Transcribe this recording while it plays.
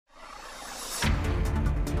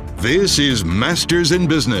This is Masters in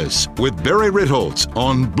Business with Barry Ritholtz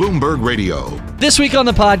on Bloomberg Radio. This week on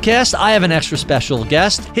the podcast, I have an extra special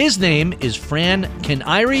guest. His name is Fran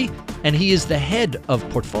Kinniry, and he is the head of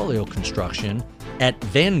portfolio construction at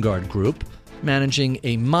Vanguard Group, managing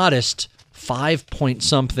a modest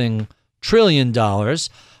 $5-point-something trillion.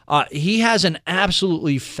 He has an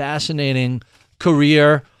absolutely fascinating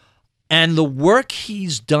career, and the work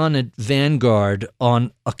he's done at Vanguard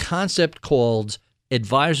on a concept called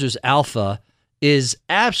Advisors Alpha is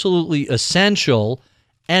absolutely essential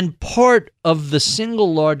and part of the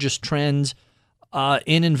single largest trend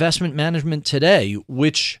in investment management today,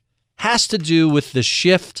 which has to do with the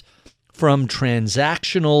shift from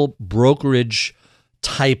transactional brokerage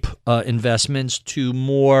type investments to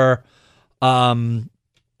more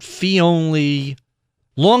fee-only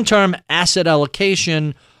long-term asset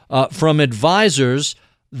allocation from advisors.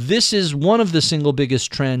 This is one of the single biggest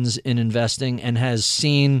trends in investing and has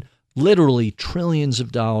seen literally trillions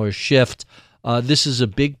of dollars shift. This is a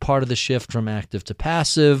big part of the shift from active to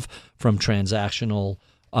passive, from transactional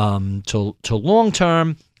to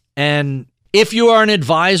long-term. And if you are an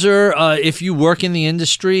advisor, if you work in the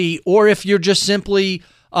industry, or if you're just simply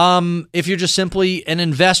an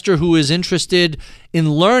investor who is interested in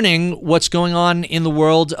learning what's going on in the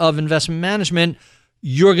world of investment management,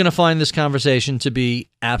 you're going to find this conversation to be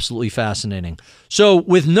absolutely fascinating. So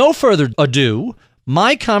with no further ado,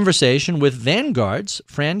 my conversation with Vanguard's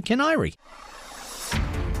Fran Kinniry.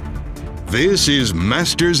 This is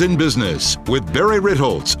Masters in Business with Barry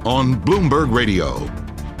Ritholtz on Bloomberg Radio.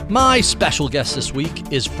 My special guest this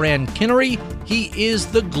week is Fran Kinniry. He is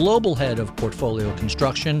the global head of portfolio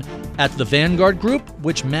construction at the Vanguard Group,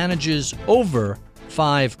 which manages over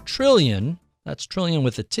 $5 trillion, that's trillion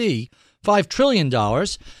with a T, $5 trillion.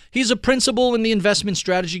 He's a principal in the Investment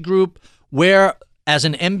Strategy Group, where, as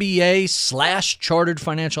an MBA/chartered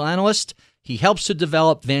financial analyst, he helps to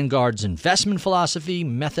develop Vanguard's investment philosophy,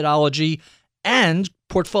 methodology, and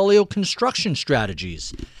portfolio construction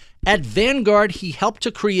strategies. At Vanguard, he helped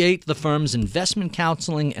to create the firm's investment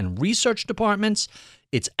counseling and research departments,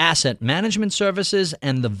 its asset management services,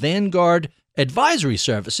 and the Vanguard advisory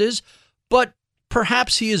services, but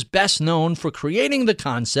perhaps he is best known for creating the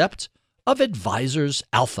concept of Advisors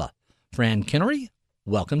Alpha. Fran Kinniry,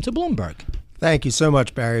 welcome to Bloomberg. Thank you so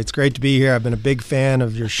much, Barry. It's great to be here. I've been a big fan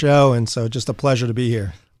of your show, and so just a pleasure to be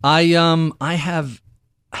here. I have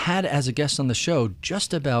had as a guest on the show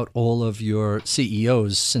just about all of your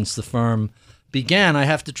CEOs since the firm began. I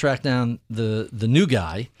have to track down the new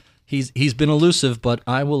guy. He's been elusive, but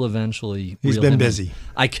I will eventually. He's been busy.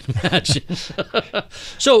 I can imagine.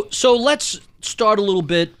 So let's start a little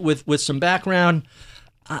bit with some background.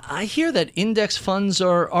 I hear that index funds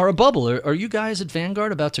are a bubble. Are you guys at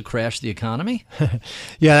Vanguard about to crash the economy?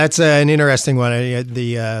 Yeah, that's an interesting one.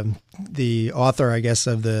 The author, I guess,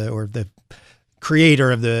 the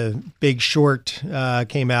creator of The Big Short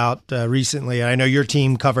came out recently. I know your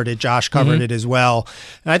team covered it. Josh covered it as well.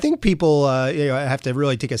 And I think people have to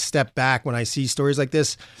really take a step back when I see stories like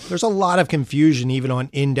this. There's a lot of confusion even on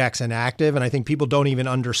index and active, and I think people don't even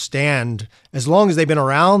understand. As long as they've been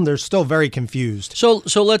around, they're still very confused. So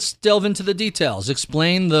let's delve into the details.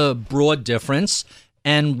 Explain the broad difference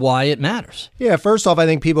and why it matters. Yeah, first off, I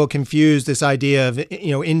think people confuse this idea of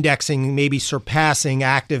indexing maybe surpassing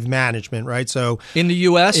active management, right? So in the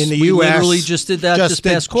U.S., we literally just did that this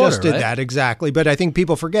past quarter. Just did that, exactly. But I think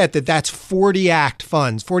people forget that that's 40 Act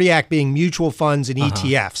funds, 40 Act being mutual funds and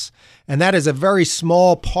ETFs. And that is a very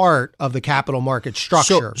small part of the capital market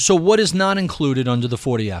structure. So what is not included under the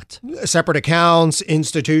 40 Act? Separate accounts,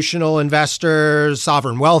 institutional investors,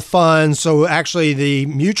 sovereign wealth funds. So actually the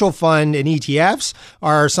mutual fund and ETFs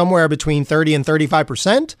are somewhere between 30 and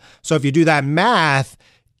 35%. So if you do that math,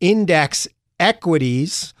 index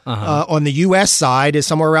equities on the U.S. side is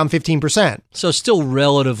somewhere around 15%. So still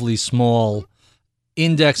relatively small.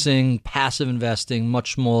 Indexing, passive investing,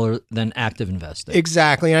 much smaller than active investing.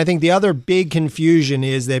 Exactly. And I think the other big confusion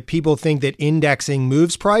is that people think that indexing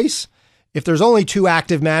moves price. If there's only two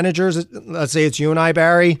active managers, let's say it's you and I,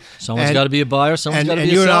 Barry. Someone's got to be a buyer, someone's got to be a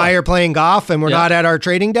seller. And you and I are playing golf and we're not at our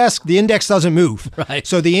trading desk, the index doesn't move. Right.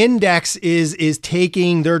 So the index is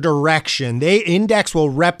taking their direction. Index will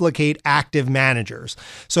replicate active managers.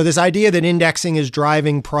 So this idea that indexing is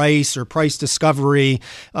driving price or price discovery,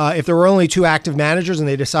 if there were only two active managers and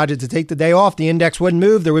they decided to take the day off, the index wouldn't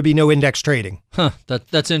move, there would be no index trading.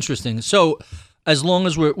 That's interesting. So as long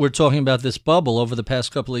as we're talking about this bubble over the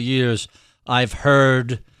past couple of years, I've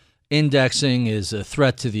heard indexing is a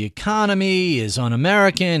threat to the economy, is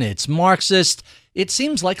un-American, it's Marxist. It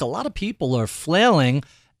seems like a lot of people are flailing.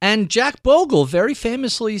 And Jack Bogle very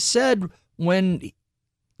famously said when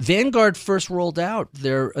Vanguard first rolled out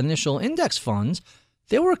their initial index funds,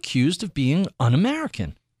 they were accused of being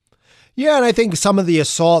un-American. Yeah, and I think some of the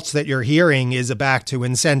assaults that you're hearing is back to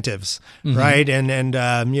incentives, right? And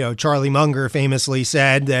Charlie Munger famously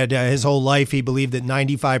said that his whole life he believed that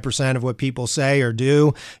 95% of what people say or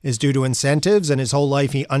do is due to incentives, and his whole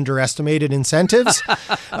life he underestimated incentives.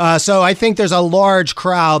 So I think there's a large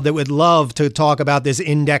crowd that would love to talk about this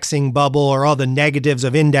indexing bubble or all the negatives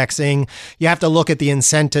of indexing. You have to look at the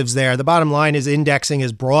incentives there. The bottom line is indexing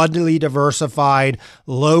is broadly diversified,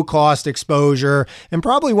 low-cost exposure, and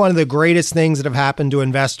probably one of the greatest things that have happened to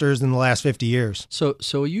investors in the last 50 years. So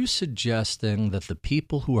are you suggesting that the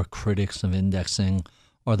people who are critics of indexing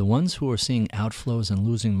are the ones who are seeing outflows and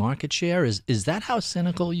losing market share? Is that how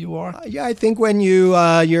cynical you are? Yeah, I think when you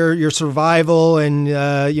your survival and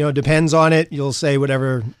depends on it, you'll say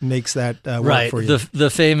whatever makes that work for you. The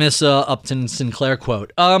famous Upton Sinclair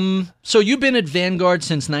quote. So you've been at Vanguard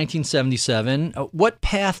since 1977. What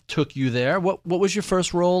path took you there? What was your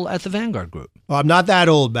first role at the Vanguard Group? Well, I'm not that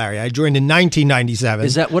old, Barry. I joined in 1997.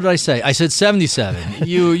 Is that what did I say? I said 77.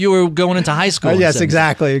 You were going into high school. Yes,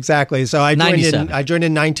 exactly. So I joined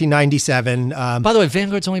in 1997. By the way,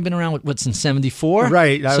 Vanguard's only been around since 74,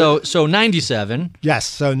 right? So 97. Yes.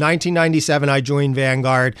 So 1997, I joined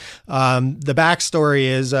Vanguard. The backstory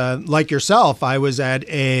is, like yourself, I was at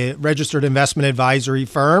a registered investment advisory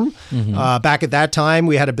firm. Back at that time,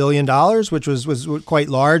 we had $1 billion, which was quite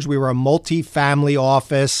large. We were a multi-family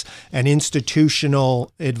office and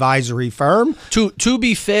institutional advisory firm. To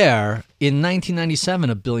be fair, in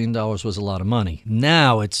 1997, $1 billion was a lot of money.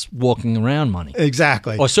 Now it's walking around money.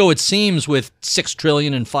 Exactly. Or so it seems with $6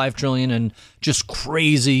 trillion and $5 trillion and just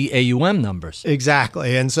crazy AUM numbers.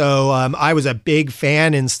 Exactly. And so I was a big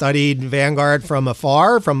fan and studied Vanguard from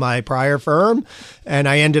afar from my prior firm. And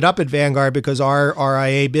I ended up at Vanguard because our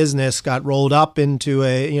RIA business got rolled up into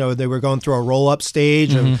they were going through a roll-up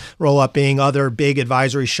stage, and roll-up being other big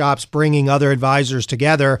advisory shops bringing other advisors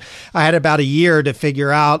together. I had about a year to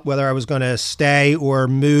figure out whether I was going to stay or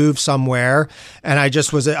move somewhere. And I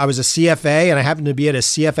was a CFA, and I happened to be at a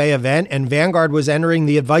CFA event, and Vanguard was entering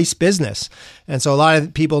the advice business. And so a lot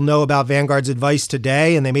of people know about Vanguard's advice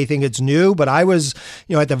today, and they may think it's new, but I was,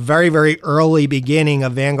 at the very, very early beginning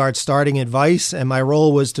of Vanguard starting advice, and my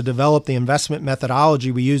role was to develop the investment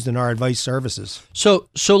methodology we used in our advice services. So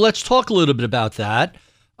let's talk a little bit about that.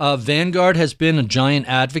 Vanguard has been a giant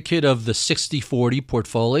advocate of the 60-40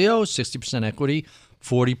 portfolio, 60% equity,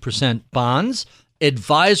 40% bonds.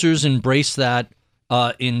 Advisors embrace that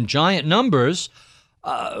in giant numbers.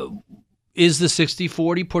 Is the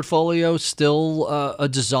 60-40 portfolio still a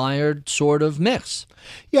desired sort of mix?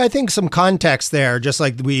 Yeah, I think some context there, just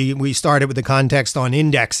like we started with the context on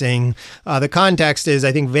indexing. The context is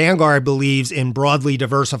I think Vanguard believes in broadly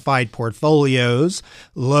diversified portfolios,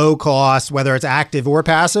 low cost, whether it's active or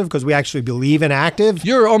passive, because we actually believe in active.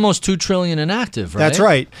 You're almost $2 trillion in active, right? That's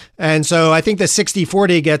right. And so I think the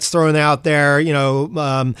 60-40 gets thrown out there,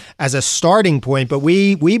 as a starting point, but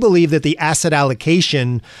we believe that the asset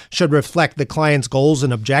allocation should reflect the client's goals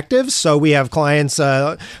and objectives. So we have clients,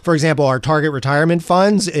 for example, our target retirement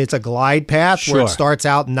funds, it's a glide path where it starts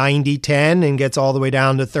out 90-10 and gets all the way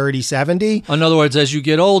down to 30-70. In other words, as you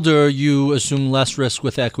get older, you assume less risk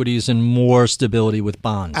with equities and more stability with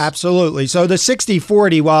bonds. Absolutely. So the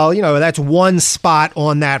 60-40, while, that's one spot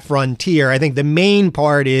on that frontier, I think the main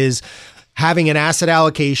part is having an asset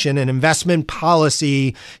allocation, an investment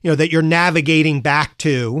policy, that you're navigating back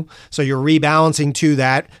to. So you're rebalancing to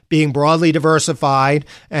that, being broadly diversified,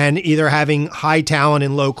 and either having high talent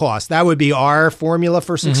and low cost. That would be our formula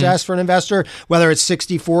for success for an investor. Whether it's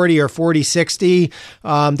 60-40 or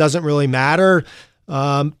 40-60, doesn't really matter.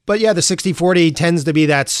 But yeah, the 60-40 tends to be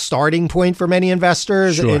that starting point for many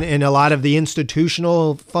investors. In a lot of the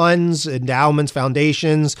institutional funds, endowments,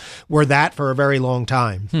 foundations were that for a very long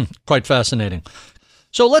time. Quite fascinating.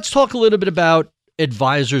 So let's talk a little bit about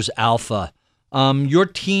Advisors Alpha. Your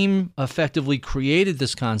team effectively created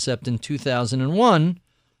this concept in 2001.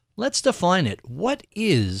 Let's define it. What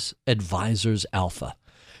is Advisors Alpha?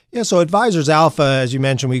 Yeah, so Advisors Alpha, as you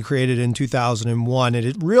mentioned, we created in 2001, and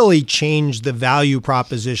it really changed the value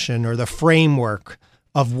proposition or the framework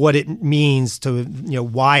of what it means to,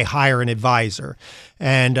 why hire an advisor.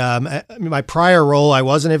 And my prior role, I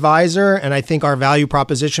was an advisor, and I think our value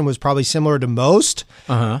proposition was probably similar to most.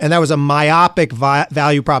 And that was a myopic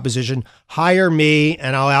value proposition. Hire me,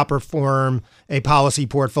 and I'll outperform a policy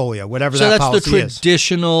portfolio, whatever that policy is. So that's the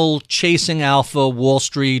traditional chasing alpha Wall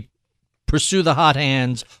Street pursue the hot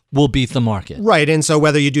hands, we'll beat the market. Right. And so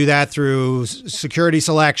whether you do that through security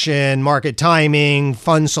selection, market timing,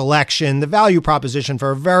 fund selection, the value proposition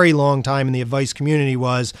for a very long time in the advice community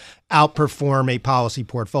was outperform a policy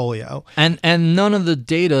portfolio. And none of the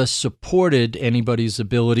data supported anybody's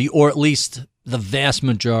ability, or at least the vast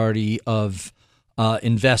majority of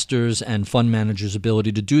investors and fund managers'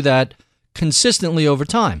 ability to do that consistently over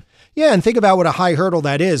time. Yeah, and think about what a high hurdle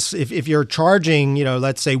that is. If you're charging,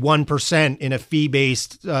 let's say 1% in a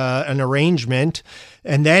fee-based an arrangement,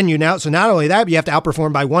 and then so not only that, but you have to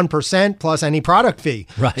outperform by 1% plus any product fee.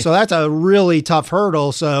 Right. So that's a really tough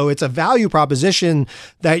hurdle. So it's a value proposition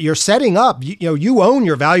that you're setting up. You own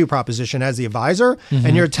your value proposition as the advisor,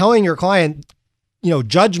 and you're telling your client,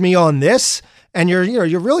 judge me on this. And you're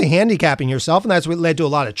really handicapping yourself, and that's what led to a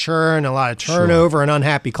lot of churn, a lot of turnover, and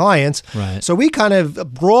unhappy clients. Right. So we kind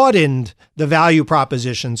of broadened the value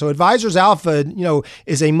proposition. So Advisors Alpha,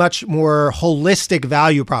 is a much more holistic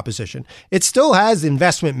value proposition. It still has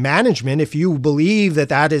investment management if you believe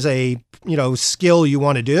that is a skill you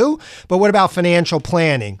want to do. But what about financial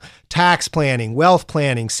planning, tax planning, wealth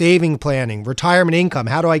planning, saving planning, retirement income?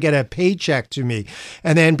 How do I get a paycheck to me?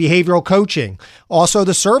 And then behavioral coaching. Also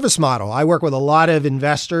the service model. I work with a lot of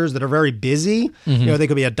investors that are very busy. They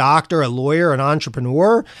could be a doctor, a lawyer, an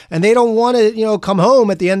entrepreneur, and they don't want to, come home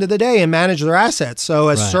at the end of the day and manage their assets. So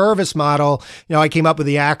a service model, I came up with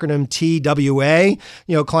the acronym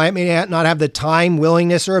TWA. Client may not have the time,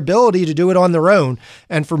 willingness, or ability to do it on their own.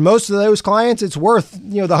 And for most of those clients, it's worth,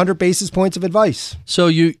 the 100 basis points of advice. So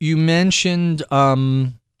you mentioned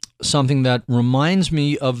something that reminds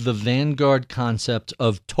me of the Vanguard concept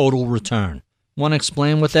of total return. Want to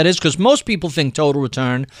explain what that is? Because most people think total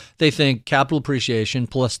return, they think capital appreciation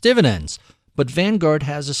plus dividends. But Vanguard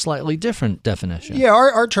has a slightly different definition. Yeah,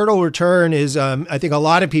 our total return is, I think a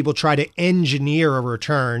lot of people try to engineer a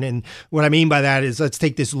return. And what I mean by that is, let's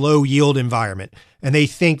take this low yield environment. And they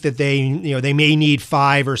think that they may need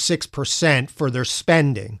 5 or 6% for their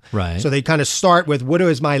spending. Right. So they kind of start with, what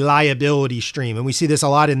is my liability stream? And we see this a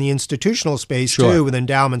lot in the institutional space too, with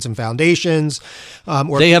endowments and foundations.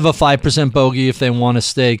 They have a 5% bogey if they want to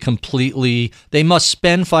stay completely. They must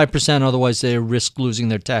spend 5%, otherwise they risk losing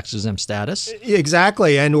their tax-exempt status.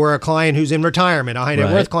 Exactly. And or a client who's in retirement, a high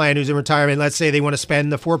net worth client who's in retirement, let's say they want to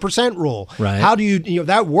spend the 4% rule. Right. How do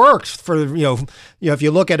that works for, if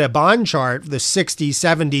you look at a bond chart, the 60s,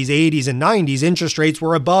 70s, 80s, and 90s, interest rates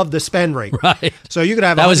were above the spend rate. Right. So you could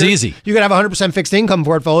have that was easy. You could have a 100% fixed income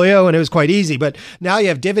portfolio, and it was quite easy. But now you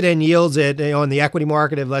have dividend yields at on the equity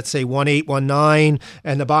market of, let's say, 1.8, 1.9,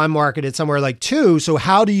 and the bond market at somewhere like 2. So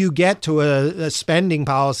how do you get to a spending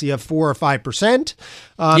policy of 4 or 5%?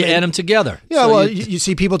 You add them together. Yeah, so you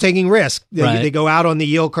see people taking risk. They go out on the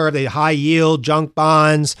yield curve. They high yield, junk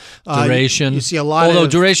bonds, duration. You see a lot. Although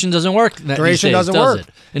duration doesn't work. Duration doesn't work.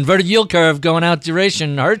 Inverted yield curve going out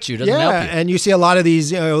duration hurts you. Doesn't help you. And you see a lot of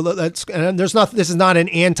these. This is not an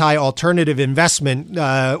anti-alternative investment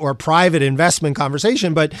or private investment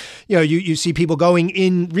conversation, but you see people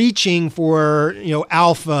reaching for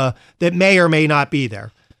alpha that may or may not be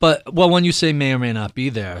there. But when you say may or may not be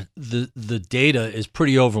there, the data is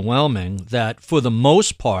pretty overwhelming that for the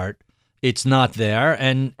most part, it's not there.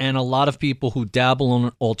 And a lot of people who dabble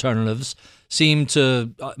in alternatives seem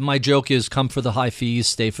to, my joke is, come for the high fees,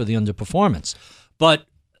 stay for the underperformance. But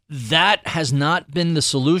that has not been the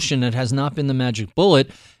solution. It has not been the magic bullet,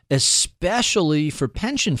 especially for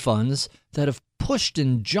pension funds that have pushed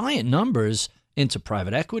in giant numbers into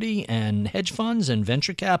private equity and hedge funds and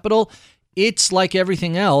venture capital. It's like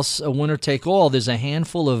everything else, a winner take all. There's a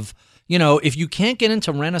handful of, if you can't get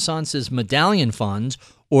into Renaissance's medallion fund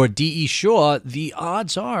or D.E. Shaw, the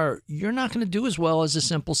odds are you're not going to do as well as a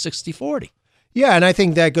simple 60-40. Yeah, and I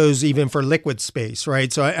think that goes even for liquid space,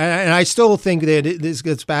 right? So, I still think that this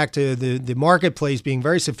gets back to the marketplace being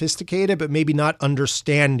very sophisticated, but maybe not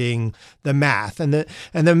understanding the math. And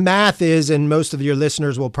the math is, and most of your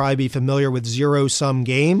listeners will probably be familiar with zero-sum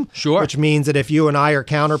game. Sure. Which means that if you and I are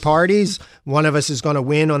counterparties, one of us is going to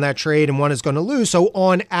win on that trade and one is going to lose. So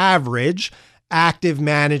on average, active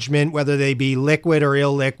management, whether they be liquid or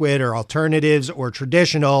illiquid or alternatives or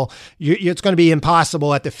traditional, it's going to be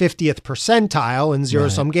impossible at the 50th percentile in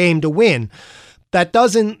zero-sum game to win. That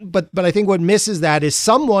doesn't, but I think what misses that is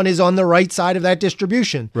someone is on the right side of that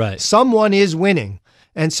distribution. Right. Someone is winning.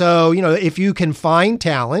 And so, if you can find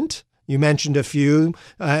talent, you mentioned a few,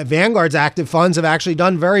 Vanguard's active funds have actually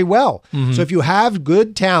done very well. Mm-hmm. So if you have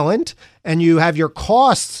good talent and you have your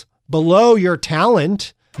costs below your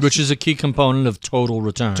talent, which is a key component of total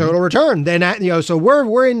return. Total return. Then, so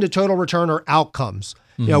we're into total return or outcomes.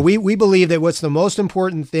 You know, we believe that what's the most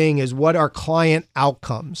important thing is what are client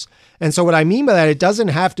outcomes. And so what I mean by that, it doesn't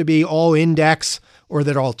have to be all index or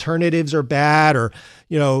that alternatives are bad or,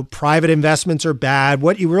 you know, private investments are bad.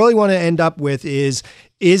 What you really want to end up with is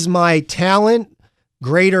my talent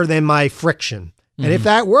greater than my friction? And if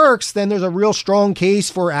that works, then there's a real strong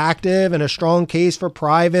case for active and a strong case for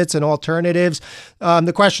privates and alternatives.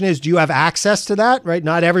 The question is, do you have access to that, right?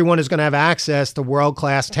 Not everyone is going to have access to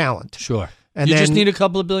world-class talent. Sure. And you then, just need a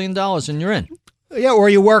couple of $1 billion and you're in. Yeah, or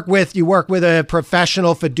you work with a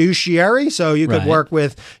professional fiduciary. So you could work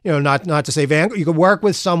with, you know, not to say Vanguard, you could work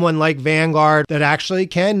with someone like Vanguard that actually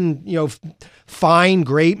can, you know, find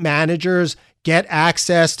great managers, get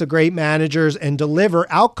access to great managers, and deliver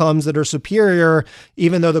outcomes that are superior,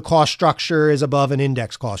 even though the cost structure is above an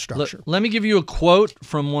index cost structure. Let me give you a quote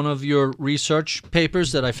from one of your research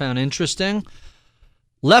papers that I found interesting.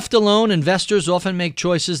 Left alone, investors often make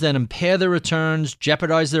choices that impair their returns,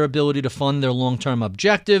 jeopardize their ability to fund their long-term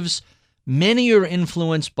objectives. Many are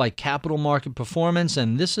influenced by capital market performance,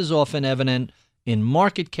 and this is often evident in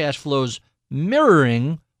market cash flows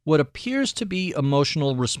mirroring what appears to be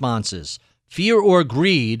emotional responses, fear or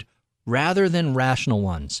greed, rather than rational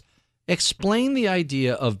ones. Explain the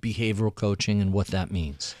idea of behavioral coaching and what that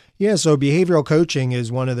means. Yeah, so behavioral coaching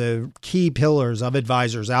is one of the key pillars of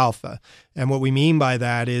Advisors Alpha. And what we mean by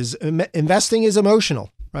that is investing is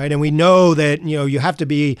emotional, right? And we know that, you know, you have to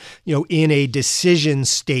be, you know, in a decision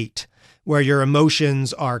state where your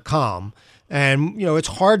emotions are calm. And, you know, it's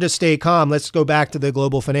hard to stay calm. Let's go back to the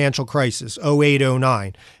global financial crisis, 08,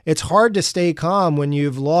 09. It's hard to stay calm when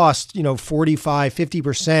you've lost, you know, 45,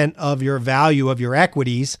 50% of your value of your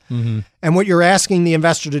equities. And what you're asking the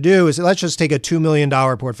investor to do is, let's just take a $2 million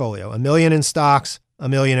portfolio, $1 million in stocks, $1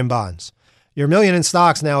 million in bonds. Your $1 million in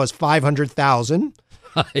stocks now is $500,000.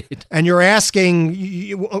 Right. And you're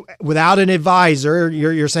asking, without an advisor,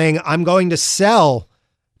 you're saying, I'm going to sell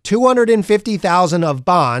 250,000 of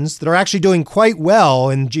bonds that are actually doing quite well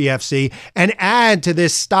in GFC and add to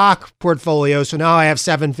this stock portfolio. So now I have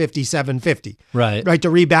 750. Right, to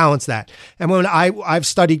rebalance that. And when I've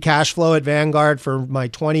studied cash flow at Vanguard for my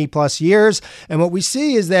 20 plus years. And what we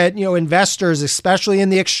see is that, you know, investors, especially in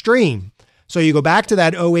the extreme. So you go back to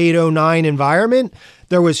that 08, 09 environment,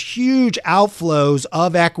 there was huge outflows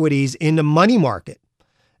of equities in the money market.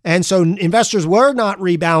 And so investors were not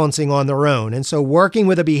rebalancing on their own. And so working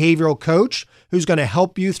with a behavioral coach who's going to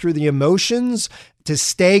help you through the emotions to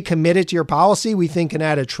stay committed to your policy, we think can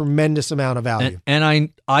add a tremendous amount of value.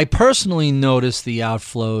 And I personally noticed the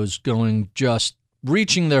outflows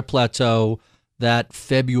reaching their plateau that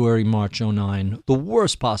February, March 09, the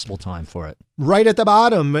worst possible time for it. Right at the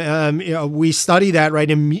bottom. You know, we study that, right?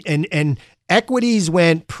 And equities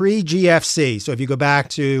went pre-GFC. So if you go back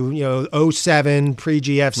to, you know, 07,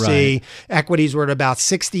 pre-GFC, equities were at about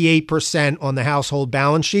 68% on the household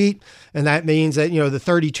balance sheet. And that means that, you know, the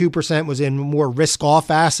 32% was in more risk-off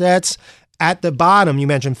assets. At the bottom, you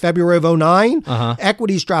mentioned February of 09,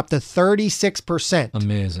 equities dropped to 36%.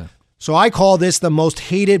 Amazing. So I call this the most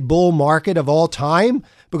hated bull market of all time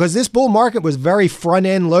because this bull market was very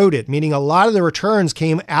front-end loaded, meaning a lot of the returns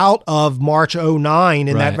came out of March 09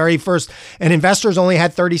 in that very first, and investors only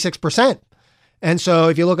had 36%. And so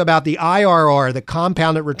if you look about the IRR, the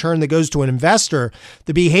compounded return that goes to an investor,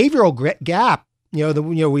 the behavioral gap,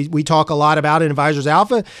 we talk a lot about in Advisors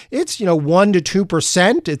Alpha. It's 1% to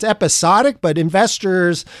 2%. It's episodic, but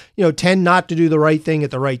investors tend not to do the right thing at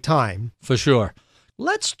the right time. For sure.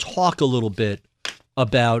 Let's talk a little bit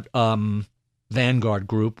about Vanguard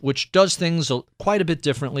Group, which does things quite a bit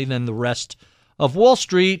differently than the rest of Wall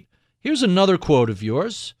Street. Here's another quote of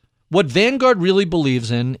yours. What Vanguard really believes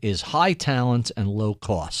in is high talent and low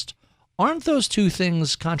cost. Aren't those two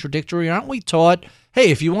things contradictory? Aren't we taught, hey,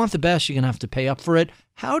 if you want the best, you're going to have to pay up for it?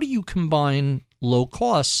 How do you combine low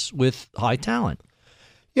costs with high talent?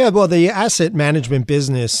 Yeah, well, the asset management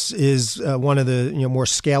business is one of the more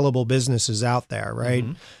scalable businesses out there, right?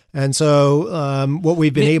 Mm-hmm. And so what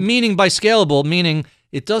we've been able... Meaning by scalable, meaning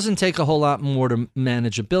it doesn't take a whole lot more to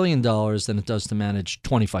manage $1 billion than it does to manage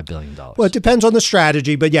 $25 billion. Well, it depends on the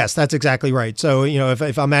strategy, but yes, that's exactly right. So,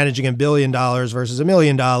 if I'm managing $1 billion versus $1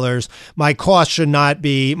 million, my cost should not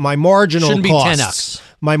be my marginal Shouldn't costs. Be 10x.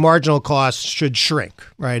 My marginal costs should shrink,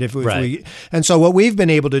 right? And so what we've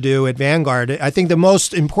been able to do at Vanguard, I think the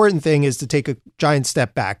most important thing is to take a giant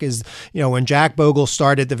step back. Is when Jack Bogle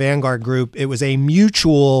started the Vanguard Group, it was a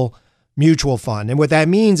mutual fund, and what that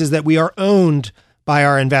means is that we are owned by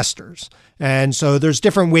our investors. And so there's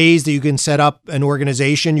different ways that you can set up an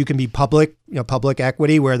organization. You can be public, public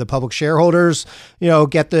equity, where the public shareholders,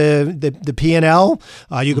 get the P&L.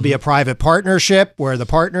 You could be a private partnership where the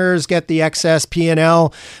partners get the excess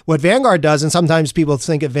P&L. What Vanguard does, and sometimes people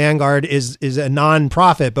think of Vanguard is a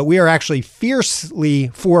non-profit, but we are actually fiercely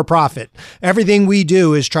for profit. Everything we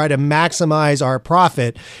do is try to maximize our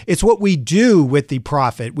profit. It's what we do with the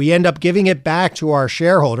profit. We end up giving it back to our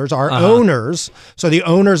shareholders, our owners, so the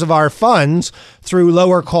owners of our funds, through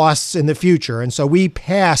lower costs in the future. And so we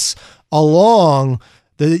pass along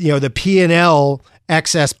the P&L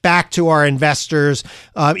excess back to our investors,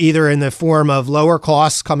 either in the form of lower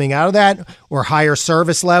costs coming out of that or higher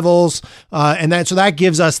service levels. So that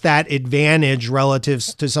gives us that advantage relative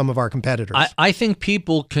to some of our competitors. I think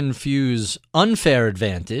people confuse unfair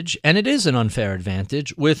advantage, and it is an unfair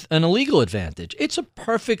advantage, with an illegal advantage. It's a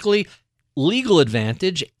perfectly legal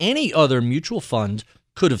advantage. Any other mutual fund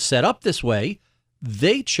could have set up this way.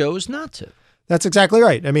 They chose not to. That's exactly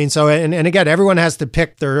right. I mean, so, and again, everyone has to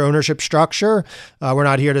pick their ownership structure. We're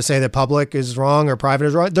not here to say that public is wrong or private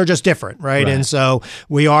is wrong. They're just different, right? And so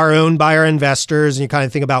we are owned by our investors, and you kind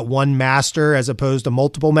of think about one master as opposed to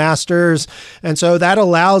multiple masters. And so that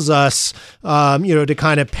allows us, to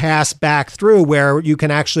kind of pass back through where you can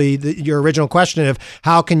actually, your original question of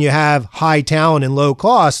how can you have high talent and low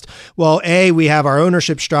cost? Well, A, we have our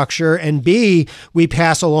ownership structure, and B, we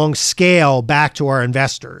pass along scale back to our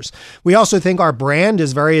investors. We also think our brand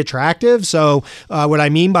is very attractive. So what I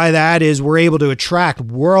mean by that is we're able to attract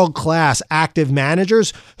world-class active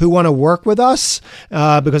managers who want to work with us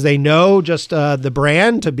because they know just the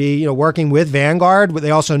brand to be working with Vanguard.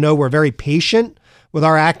 They also know we're very patient with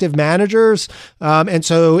our active managers. And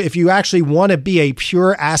so if you actually want to be a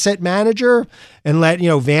pure asset manager and let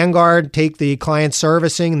Vanguard take the client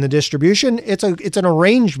servicing and the distribution, it's an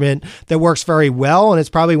arrangement that works very well, and it's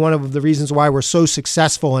probably one of the reasons why we're so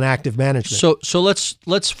successful in active management. So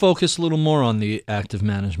let's focus a little more on the active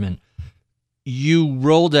management.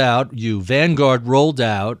 Vanguard rolled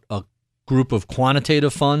out a group of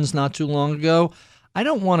quantitative funds not too long ago. I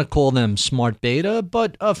don't want to call them smart beta,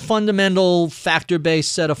 but a fundamental factor-based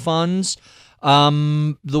set of funds.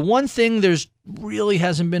 The one thing there's really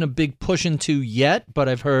hasn't been a big push into yet, but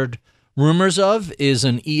I've heard rumors of, is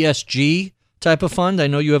an ESG type of fund. I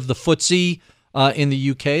know you have the FTSE in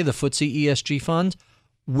the UK, the FTSE ESG fund.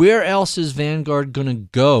 Where else is Vanguard going to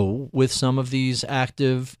go with some of these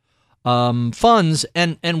active funds?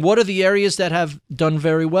 And what are the areas that have done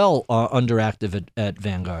very well under active at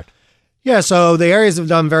Vanguard? Yeah, so the areas that have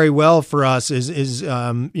done very well for us is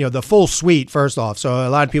the full suite, first off. So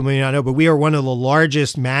a lot of people may not know, but we are one of the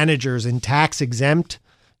largest managers in tax-exempt,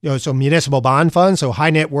 so municipal bond funds, so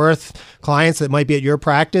high net worth clients that might be at your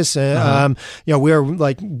practice. We're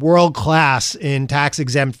like world-class in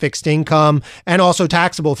tax-exempt fixed income and also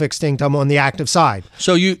taxable fixed income on the active side.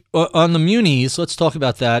 So you on the munis, let's talk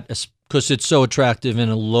about that because it's so attractive in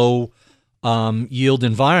a low yield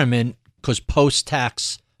environment, because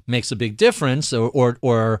post-tax makes a big difference,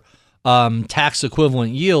 or tax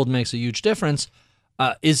equivalent yield makes a huge difference.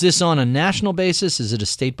 Is this on a national basis? Is it a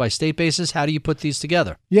state-by-state basis? How do you put these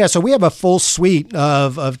together? Yeah, so we have a full suite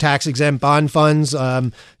of tax-exempt bond funds.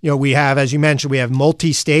 We have, as you mentioned, we have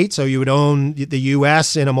multi-state, so you would own the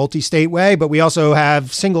U.S. in a multi-state way, but we also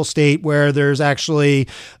have single-state where there's actually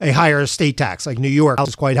a higher state tax, like New York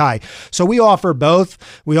is quite high. So we offer both.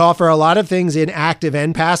 We offer a lot of things in active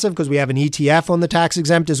and passive because we have an ETF on the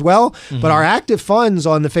tax-exempt as well, but our active funds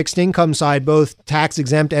on the fixed income side, both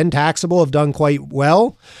tax-exempt and taxable, have done quite well.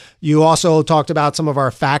 You also talked about some of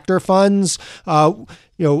our factor funds.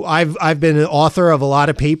 I've been an author of a lot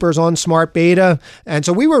of papers on smart beta, and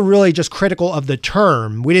so we were really just critical of the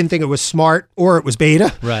term. We didn't think it was smart or it was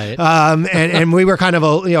beta, right? And we were kind of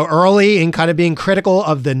early in kind of being critical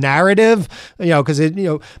of the narrative,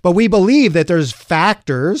 But we believe that there's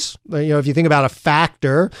factors. If you think about a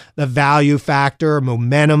factor, the value factor,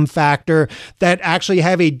 momentum factor, that actually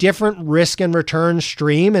have a different risk and return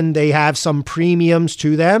stream, and they have some premiums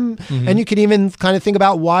to them. And you can even kind of think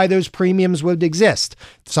about why those premiums would exist.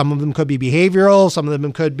 Some of them could be behavioral. Some of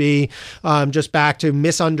them could be just back to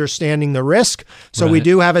misunderstanding the risk. So we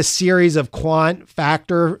do have a series of quant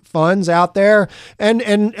factor funds out there, and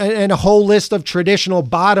a whole list of traditional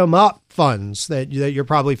bottom-up funds that you're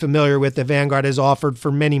probably familiar with that Vanguard has offered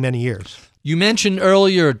for many, many years. You mentioned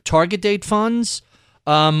earlier target date funds,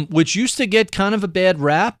 which used to get kind of a bad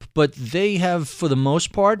rap, but they have, for the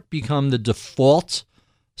most part, become the default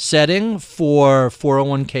setting for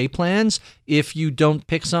 401k plans. If you don't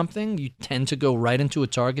pick something, you tend to go right into a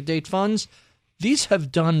target date funds. These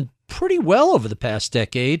have done pretty well over the past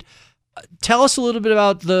decade. Tell us a little bit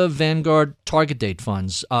about the Vanguard target date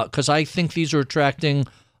funds, because I think these are attracting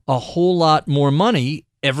a whole lot more money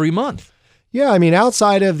every month. Yeah, I mean,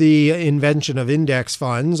 outside of the invention of index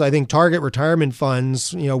funds, I think target retirement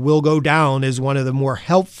funds, will go down as one of the more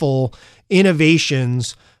helpful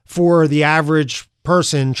innovations for the average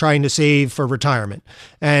person trying to save for retirement.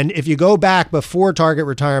 And if you go back before target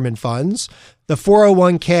retirement funds, the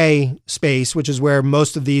 401k space, which is where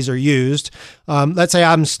most of these are used. Let's say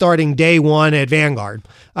I'm starting day one at Vanguard.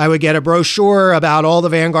 I would get a brochure about all the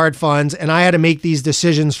Vanguard funds, and I had to make these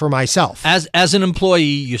decisions for myself. As an employee,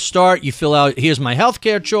 you start, you fill out, here's my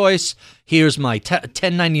healthcare choice, here's my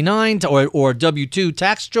 1099 or W-2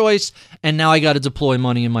 tax choice, and now I got to deploy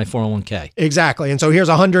money in my 401k. Exactly. And so here's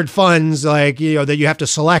 100 funds that you have to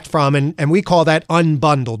select from, and we call that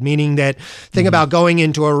unbundled, meaning that think about going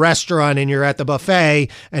into a restaurant and you're at the buffet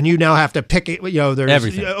and you now have to pick it, there's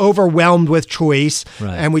everything. Overwhelmed with choice.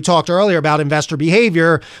 Right. And we talked earlier about investor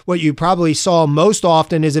behavior. What you probably saw most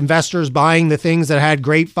often is investors buying the things that had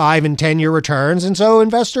great 5 and 10 year returns. And so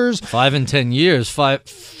investors 5 and 10 years,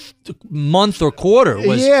 month or quarter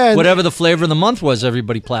was whatever the flavor of the month was,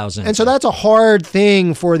 everybody plows in. And so that's a hard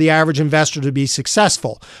thing for the average investor to be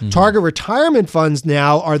successful. Mm-hmm. Target retirement funds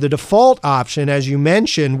now are the default option, as you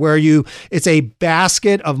mentioned, where it's a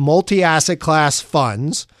basket of multi-asset class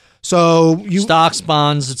funds. So stocks,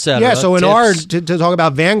 bonds, etc. Yeah. So to talk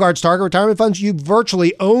about Vanguard's target retirement funds, you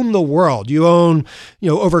virtually own the world. You own,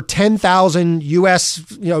 over 10,000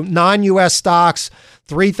 U.S., non-U.S. stocks,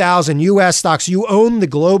 3,000 U.S. stocks. You own the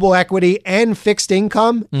global equity and fixed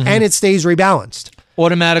income, and it stays rebalanced.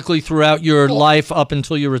 Automatically throughout your life up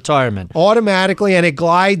until your retirement. Automatically, and it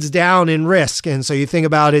glides down in risk. And so you think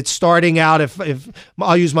about it starting out, if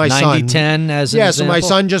I'll use my son. 90-10 as an example. So my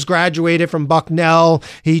son just graduated from Bucknell.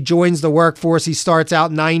 He joins the workforce. He starts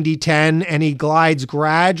out 90-10, and he glides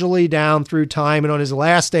gradually down through time. And on his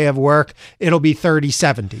last day of work, it'll be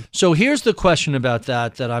 30-70. So here's the question about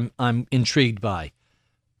that I'm intrigued by.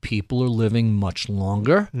 People are living much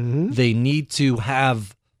longer. Mm-hmm. They need to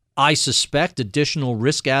have, I suspect, additional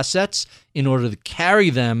risk assets in order to carry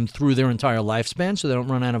them through their entire lifespan so they don't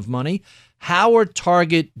run out of money. How are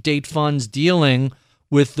target date funds dealing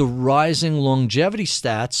with the rising longevity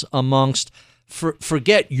stats amongst,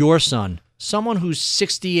 forget your son, someone who's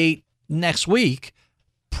 68 next week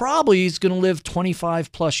probably is going to live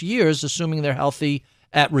 25 plus years, assuming they're healthy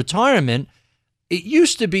at retirement. It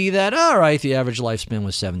used to be that, all right, the average lifespan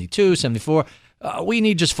was 72, 74. We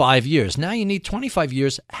need just 5 years. Now you need 25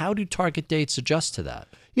 years. How do target dates adjust to that?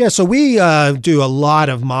 Yeah, so we do a lot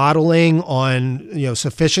of modeling on,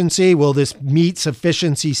 sufficiency. Will this meet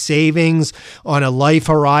sufficiency savings on a life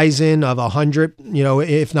horizon of 100,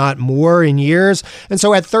 if not more in years? And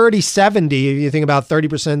so at 30-70, you think about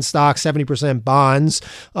 30% stocks, 70% bonds,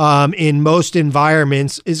 in most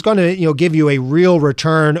environments is going to, give you a real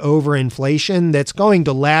return over inflation that's going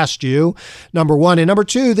to last you, number one. And number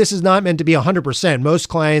two, this is not meant to be 100%. Most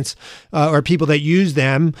clients or people that use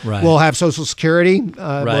them will have Social Security.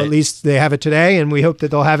 Well, at least they have it today, and we hope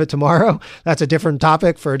that they'll have it tomorrow. That's a different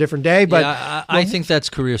topic for a different day. But I think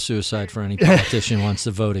that's career suicide for any politician who wants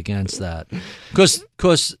to vote against that.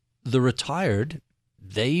 Because the retired,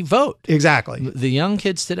 they vote. Exactly. The young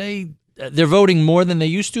kids today, they're voting more than they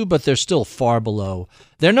used to, but they're still far below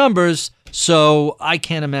their numbers. So I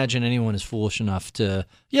can't imagine anyone is foolish enough to,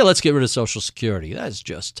 let's get rid of Social Security. That's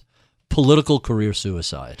just political career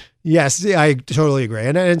suicide. Yes, I totally agree.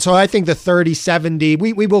 And so I think the 30-70,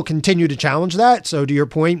 we will continue to challenge that. So to your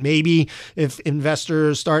point, maybe if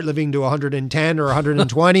investors start living to 110 or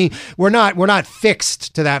 120, we're not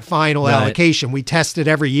fixed to that final allocation. We test it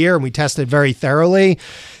every year, and we test it very thoroughly.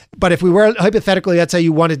 But if we were, hypothetically, let's say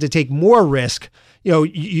you wanted to take more risk,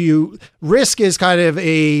 risk is kind of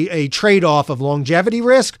a trade-off of longevity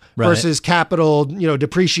risk versus capital,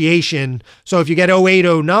 depreciation. So if you get 08,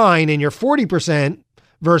 09 and you're 40%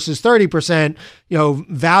 versus 30%,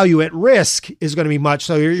 value at risk is going to be much.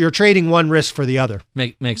 So you're trading one risk for the other.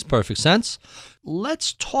 Makes perfect sense.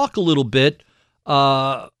 Let's talk a little bit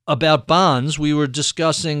about bonds. We were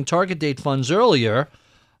discussing target date funds earlier.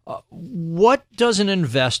 What does an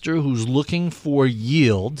investor who's looking for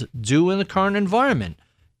yield do in the current environment?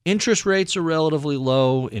 Interest rates are relatively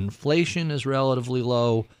low. Inflation is relatively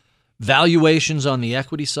low. Valuations on the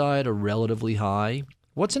equity side are relatively high.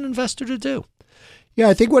 What's an investor to do? Yeah,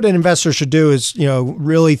 I think what an investor should do is,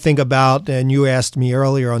 really think about, and you asked me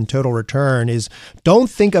earlier on total return, is don't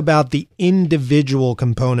think about the individual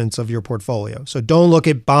components of your portfolio. So don't look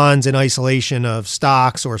at bonds in isolation of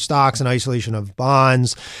stocks or stocks in isolation of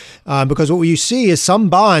bonds, because what you see is some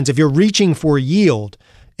bonds, if you're reaching for yield,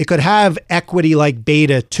 it could have equity-like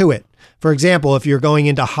beta to it. For example, if you're going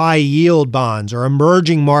into high yield bonds or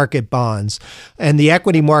emerging market bonds and the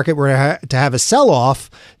equity market were to have a sell-off,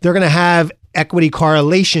 they're going to have equity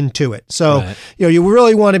correlation to it. So, Right. You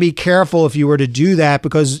really want to be careful if you were to do that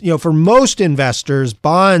because, for most investors,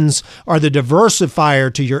 bonds are the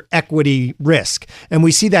diversifier to your equity risk. And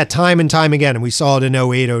we see that time and time again. And we saw it in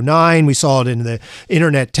 08, 09. We saw it in the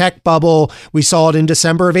internet tech bubble. We saw it in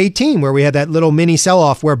December of 18, where we had that little mini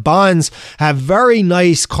sell-off where bonds have very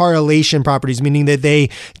nice correlation properties, meaning that they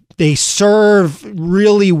serve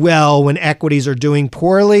really well when equities are doing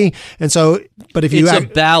poorly. And so, but if you It's a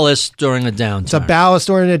ballast during a downturn. It's a ballast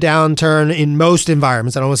during a downturn in most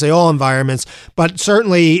environments. I don't want to say all environments, but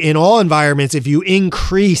certainly in all environments, if you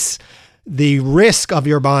increase the risk of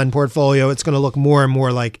your bond portfolio, it's going to look more and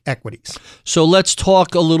more like equities. So let's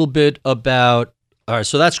talk a little bit about, all right,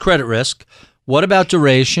 so that's credit risk. What about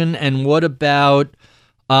duration, and what about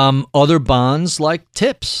other bonds like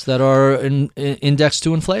TIPS that are indexed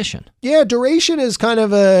to inflation? Yeah, duration is kind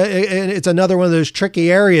of it's another one of those tricky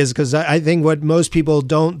areas because I think what most people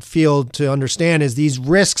don't feel to understand is these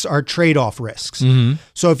risks are trade-off risks. Mm-hmm.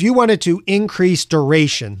 So if you wanted to increase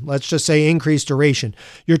duration, let's just say increase duration,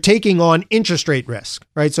 you're taking on interest rate risk,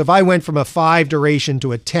 right? So if I went from a 5 duration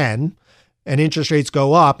to a 10 and interest rates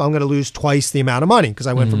go up, I'm going to lose twice the amount of money because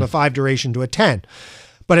I went from a 5 duration to a 10.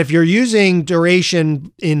 But if you're using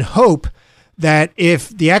duration in hope that if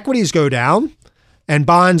the equities go down and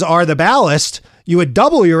bonds are the ballast, you would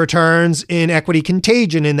double your returns in equity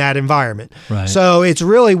contagion in that environment. Right. So it's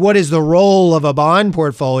really what is the role of a bond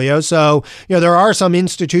portfolio. So, there are some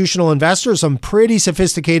institutional investors, some pretty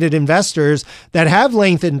sophisticated investors that have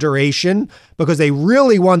lengthened duration because they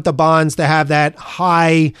really want the bonds to have that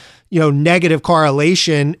high, negative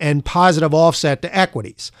correlation and positive offset to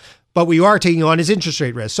equities. But we are taking on is interest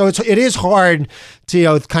rate risk. So it is hard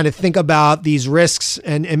to kind of think about these risks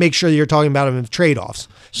and make sure that you're talking about them in trade-offs.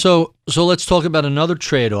 So let's talk about another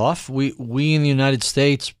trade-off. We in the United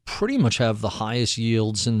States pretty much have the highest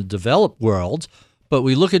yields in the developed world, but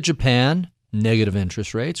we look at Japan, negative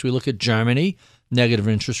interest rates. We look at Germany, negative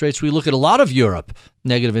interest rates. We look at a lot of Europe,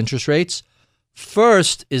 negative interest rates.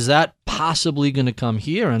 First, is that possibly going to come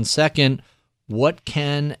here? And second, what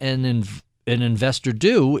can an investor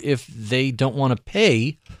do if they don't want to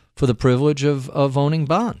pay for the privilege of owning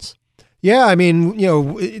bonds? Yeah, I mean,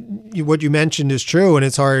 what you mentioned is true, and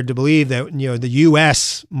it's hard to believe that, the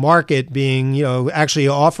U.S. market being, actually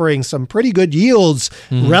offering some pretty good yields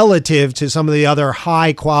relative to some of the other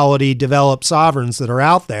high-quality developed sovereigns that are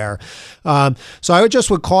out there. So I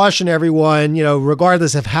would caution everyone,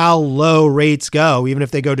 regardless of how low rates go, even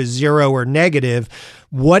if they go to zero or negative,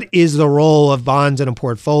 what is the role of bonds in a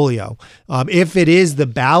portfolio? If it is the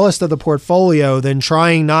ballast of the portfolio, then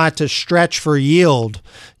trying not to stretch for yield,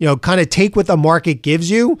 kind of take what the market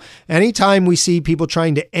gives you. Anytime we see people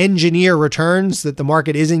trying to engineer returns that the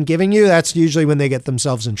market isn't giving you, that's usually when they get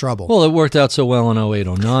themselves in trouble. Well, it worked out so well in 08,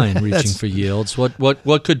 09, reaching for yields.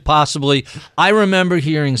 What could possibly... I remember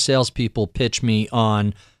hearing salespeople pitch me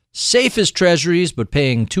on safe as treasuries, but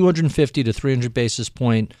paying 250 to 300 basis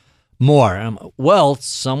point more. Well,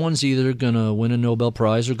 someone's either going to win a Nobel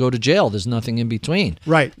Prize or go to jail. There's nothing in between.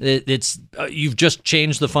 Right. It's you've just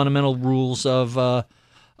changed the fundamental rules of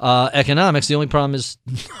economics. The only problem is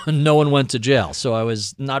no one went to jail. So I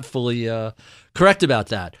was not fully correct about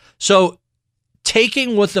that. So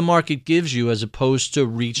taking what the market gives you as opposed to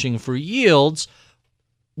reaching for yields,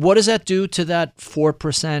 what does that do to that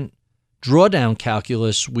 4% drawdown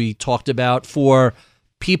calculus we talked about for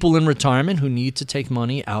people in retirement who need to take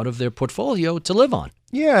money out of their portfolio to live on?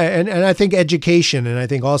 Yeah, and I think education, and I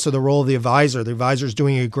think also the role of the advisor. The advisor is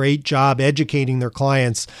doing a great job educating their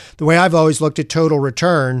clients. The way I've always looked at total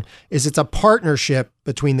return is it's a partnership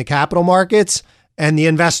between the capital markets and the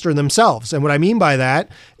investor themselves. And what I mean by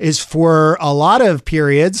that is for a lot of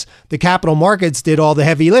periods, the capital markets did all the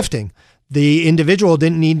heavy lifting. The individual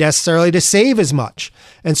didn't need necessarily to save as much.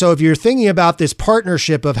 And so if you're thinking about this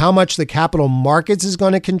partnership of how much the capital markets is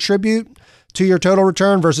going to contribute to your total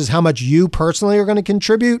return versus how much you personally are going to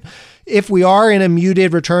contribute, if we are in a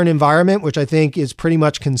muted return environment, which I think is pretty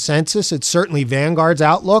much consensus, it's certainly Vanguard's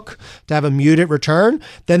outlook to have a muted return,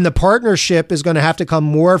 then the partnership is going to have to come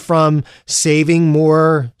more from saving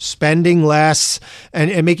more, spending less,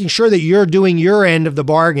 and making sure that you're doing your end of the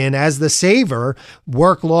bargain as the saver,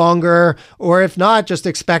 work longer, or if not, just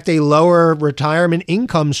expect a lower retirement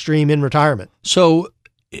income stream in retirement. So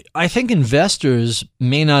I think investors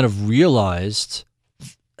may not have realized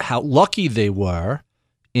how lucky they were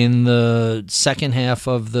in the second half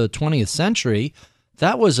of the 20th century.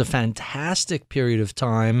 That was a fantastic period of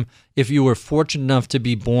time if you were fortunate enough to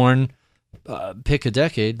be born pick a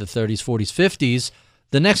decade, the 30s, 40s, 50s,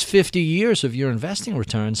 the next 50 years of your investing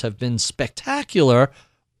returns have been spectacular.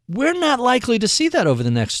 We're not likely to see that over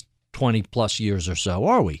the next 20 plus years or so,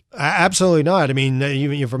 are we? Absolutely not. I mean,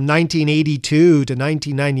 from 1982 to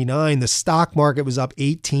 1999, the stock market was up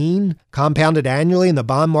 18 compounded annually, and the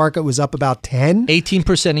bond market was up about 10.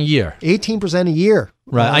 18% a year. 18% a year.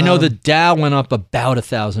 Right. I know the Dow went up about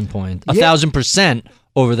 1,000 points, 1,000%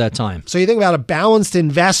 over that time. So you think about a balanced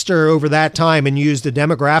investor over that time and use the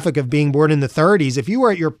demographic of being born in the 30s. If you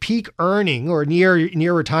were at your peak earning or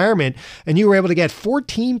near retirement and you were able to get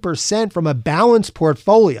 14% from a balanced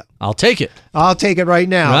portfolio, I'll take it. I'll take it right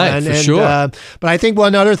now. Right, for sure. But I think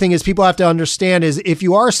one other thing is people have to understand is if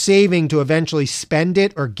you are saving to eventually spend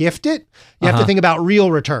it or gift it, you have to think about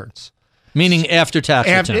real returns. Meaning after tax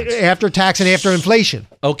returns. After tax and after inflation.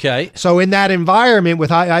 Okay. So in that environment, with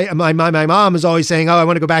my mom is always saying, "Oh, I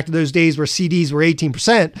want to go back to those days where CDs were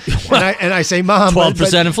 18%." And I say, "Mom,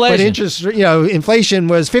 12% inflation. But interest, inflation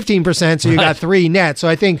was 15%, so you got 3 net." So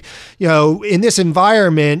I think, in this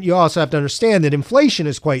environment, you also have to understand that inflation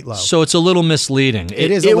is quite low. So it's a little misleading.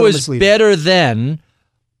 It is a little misleading. It was better then,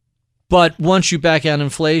 but once you back out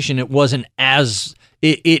inflation, it wasn't as.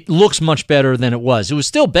 It looks much better than it was. It was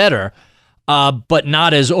still better. But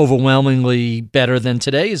not as overwhelmingly better than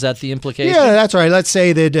today. Is that the implication? Yeah, that's right. Let's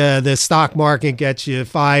say that the stock market gets you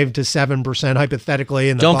 5 to 7% hypothetically.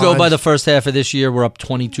 And don't go by the first half of this year. We're up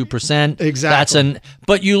 22%. Exactly.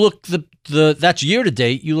 But you look that's year to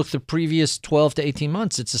date. You look the previous 12 to 18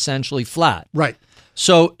 months. It's essentially flat. Right.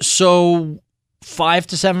 So 5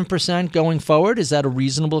 to 7% going forward, is that a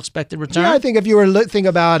reasonable expected return? Yeah, I think if you were think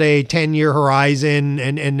about a 10-year horizon,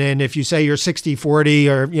 and then if you say you're 60-40,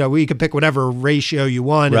 or we could pick whatever ratio you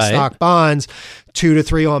want in stock bonds, 2 to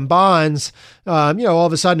 3 on bonds, all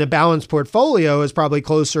of a sudden a balanced portfolio is probably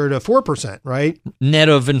closer to 4%, right? Net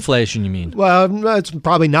of inflation, you mean? Well, it's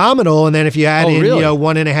probably nominal, and then if you add in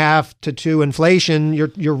 1.5 to 2 inflation,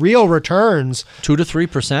 your real returns 2 to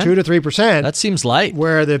 3%. 2 to 3%. That seems light.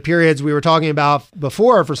 Where the periods we were talking about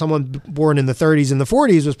before for someone born in the 30s and the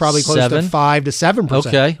 40s was probably close to 5 to 7%.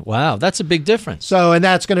 Okay, wow, that's a big difference. So, and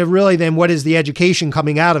that's going to really then what is the education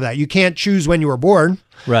coming out of that? You can't choose when you were born.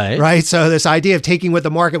 Right. So this idea of taking what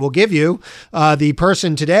the market will give you, the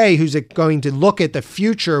person today who's going to look at the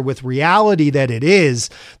future with reality that it is,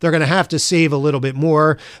 they're going to have to save a little bit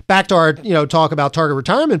more. Back to our, talk about target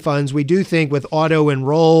retirement funds, we do think with auto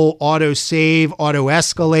enroll, auto save, auto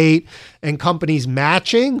escalate, and companies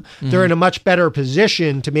matching, they're in a much better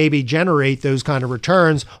position to maybe generate those kind of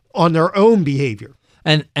returns on their own behavior.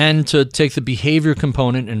 And to take the behavior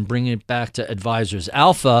component and bring it back to Advisors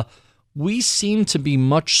Alpha, we seem to be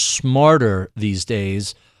much smarter these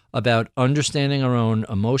days about understanding our own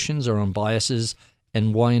emotions, our own biases,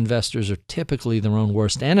 and why investors are typically their own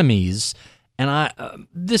worst enemies. And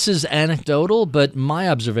this is anecdotal, but my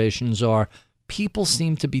observations are people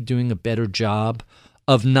seem to be doing a better job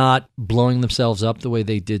of not blowing themselves up the way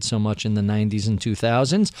they did so much in the 90s and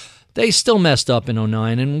 2000s. They still messed up in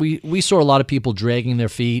 2009, and we saw a lot of people dragging their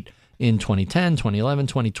feet in 2010, 2011,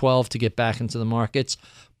 2012 to get back into the markets.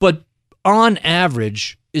 But on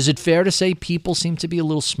average, is it fair to say people seem to be a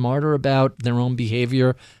little smarter about their own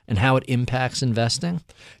behavior and how it impacts investing?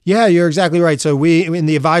 Yeah, you're exactly right. So we, in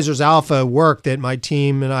the Advisors Alpha work that my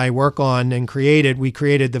team and I work on and created, we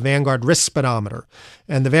created the Vanguard Risk Speedometer.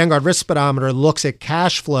 And the Vanguard Risk Speedometer looks at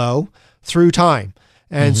cash flow through time.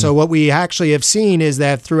 And so what we actually have seen is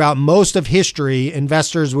that throughout most of history,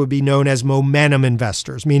 investors would be known as momentum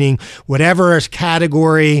investors, meaning whatever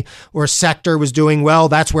category or sector was doing well,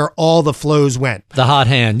 that's where all the flows went. The hot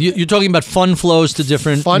hand. You're talking about fund flows to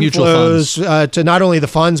different mutual funds. Fund flows to not only the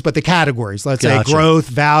funds, but the categories. Let's say growth,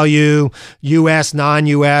 value, U.S.,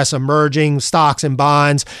 non-U.S., emerging, stocks and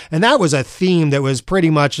bonds. And that was a theme that was pretty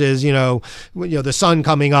much as, the sun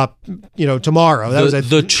coming up, tomorrow. That was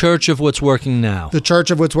the church of what's working now. The church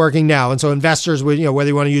of what's working now. And so investors would, whether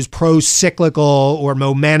you want to use pro-cyclical or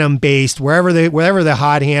momentum-based, wherever the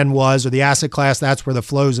hot hand was or the asset class, that's where the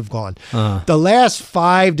flows have gone. The last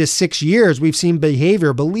 5 to 6 years, we've seen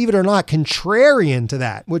behavior, believe it or not, contrarian to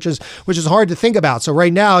that, which is hard to think about. So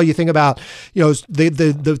right now, you think about,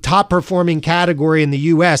 the top performing category in the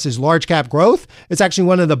U.S. is large cap growth. It's actually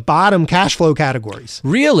one of the bottom cash flow categories.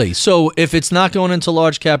 Really? So if it's not going into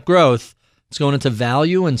large cap growth, it's going into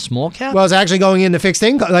value and small cap? Well, it's actually going into fixed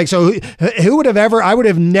income. I would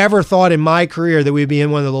have never thought in my career that we'd be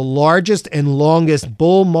in one of the largest and longest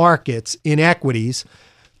bull markets in equities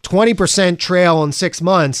 20% trail in 6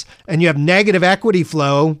 months, and you have negative equity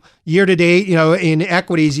flow year to date, in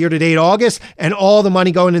equities year to date August, and all the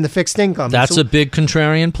money going into fixed income. That's a big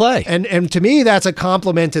contrarian play. And to me, that's a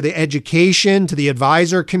compliment to the education, to the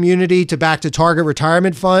advisor community, to back to target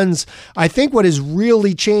retirement funds. I think what has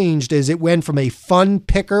really changed is it went from a fund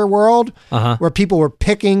picker world where people were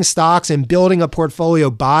picking stocks and building a portfolio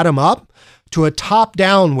bottom up to a top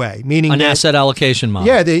down way, meaning an asset allocation model.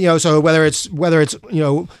 Yeah, so whether it's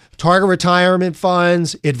target retirement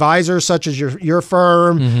funds, advisors such as your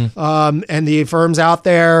firm, and the firms out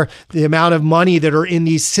there, the amount of money that are in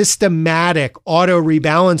these systematic auto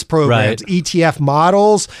rebalance programs, ETF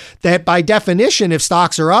models, that by definition, if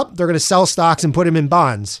stocks are up, they're going to sell stocks and put them in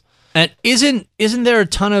bonds. And isn't there a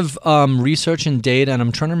ton of research and data, and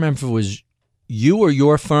I'm trying to remember if it was you or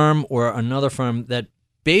your firm or another firm that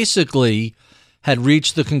basically had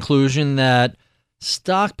reached the conclusion that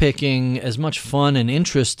stock picking, as much fun and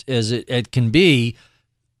interest as it can be,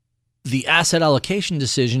 the asset allocation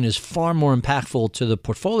decision is far more impactful to the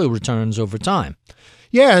portfolio returns over time.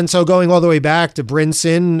 Yeah, and so going all the way back to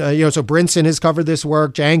Brinson, so Brinson has covered this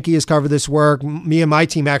work, Janke has covered this work. Me and my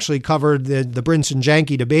team actually covered the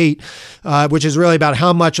Brinson-Janke debate, which is really about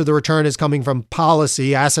how much of the return is coming from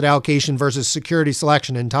policy, asset allocation versus security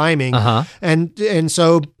selection and timing. And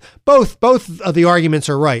so both of the arguments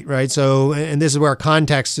are right? So, and this is where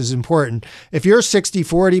context is important. If you're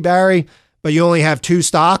 60-40, Barry, but you only have 2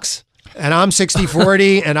 stocks, and I'm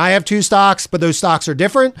 60-40 and I have 2 stocks, but those stocks are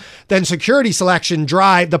different, then security selection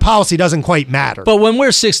the policy doesn't quite matter. But when we're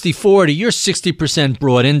 60-40, you're 60%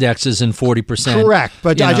 broad indexes and 40%. Correct.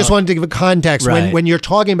 But I just wanted to give a context. Right. When you're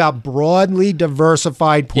talking about broadly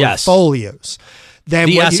diversified portfolios, then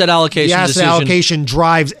the asset allocation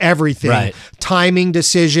drives everything. Right. Timing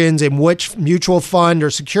decisions and which mutual fund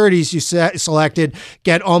or securities you selected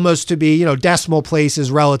get almost to be, decimal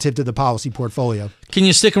places relative to the policy portfolio. Can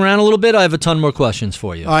you stick around a little bit? I have a ton more questions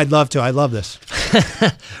for you. I'd love to. I love this.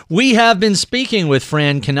 We have been speaking with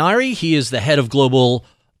Fran Kinniry. He is the head of global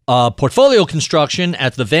portfolio construction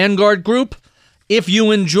at the Vanguard Group. If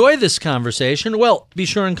you enjoy this conversation, well, be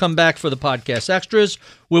sure and come back for the podcast extras,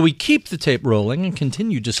 where we keep the tape rolling and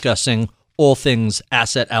continue discussing all things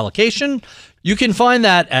asset allocation. You can find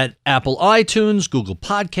that at Apple iTunes, Google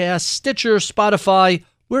Podcasts, Stitcher, Spotify,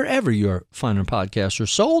 wherever your finer podcasts are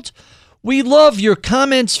sold. We love your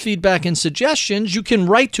comments, feedback, and suggestions. You can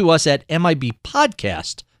write to us at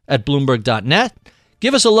mibpodcast@bloomberg.net.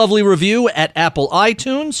 Give us a lovely review at Apple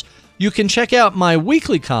iTunes. You can check out my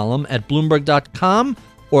weekly column at Bloomberg.com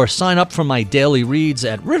or sign up for my daily reads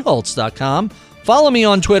at Ritholtz.com. Follow me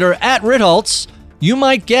on Twitter at Ritholtz. You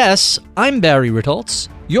might guess I'm Barry Ritholtz.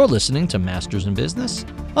 You're listening to Masters in Business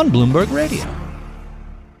on Bloomberg Radio.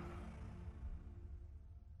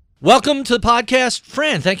 Welcome to the podcast.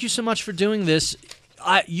 Fran, thank you so much for doing this.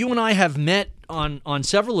 You and I have met on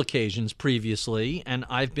several occasions previously, and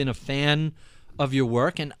I've been a fan of your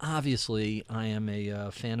work, and obviously I am a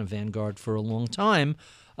fan of Vanguard for a long time,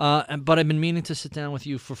 but I've been meaning to sit down with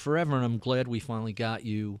you for forever, and I'm glad we finally got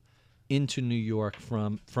you into New York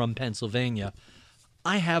from Pennsylvania.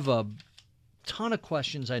 I have a ton of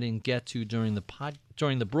questions I didn't get to during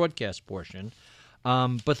the broadcast portion,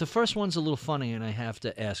 but the first one's a little funny, and I have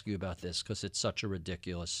to ask you about this because it's such a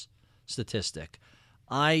ridiculous statistic.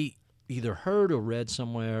 I either heard or read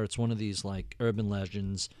somewhere, it's one of these like urban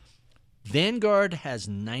legends, Vanguard has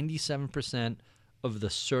 97% of the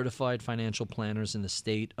certified financial planners in the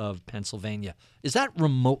state of Pennsylvania. Is that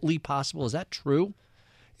remotely possible? Is that true?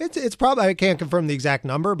 It's probably, I can't confirm the exact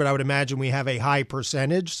number, but I would imagine we have a high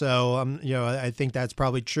percentage. So, I think that's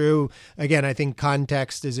probably true. Again, I think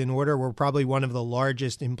context is in order. We're probably one of the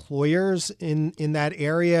largest employers in that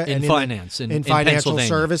area. In finance. In financial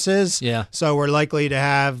services. Yeah. So we're likely to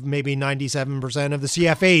have maybe 97% of the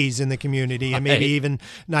CFAs in the community and maybe even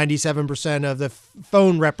 97% of the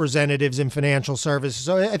phone representatives in financial services.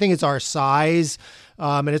 So I think it's our size.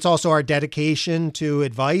 And it's also our dedication to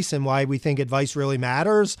advice and why we think advice really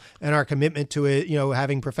matters and our commitment to it,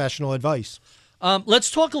 having professional advice. Let's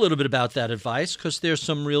talk a little bit about that advice because there's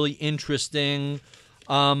some really interesting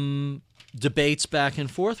debates back and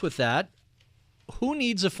forth with that. Who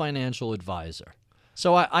needs a financial advisor?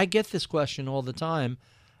 So I get this question all the time.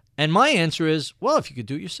 And my answer is, well, if you could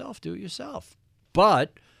do it yourself, do it yourself.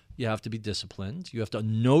 But you have to be disciplined. You have to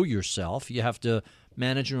know yourself. You have to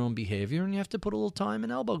manage your own behavior, and you have to put a little time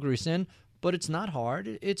and elbow grease in, but it's not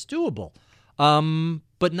hard. It's doable.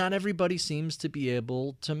 But not everybody seems to be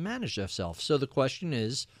able to manage themselves. So the question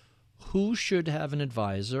is, who should have an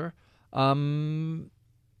advisor out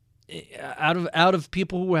of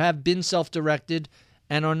people who have been self-directed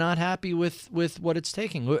and are not happy with what it's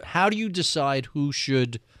taking. How do you decide who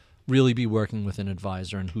should really be working with an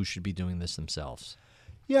advisor and who should be doing this themselves?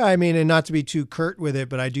 Yeah, I mean, and not to be too curt with it,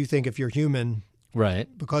 but I do think if you're human, right,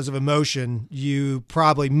 because of emotion, you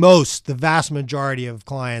probably the vast majority of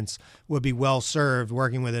clients would be well served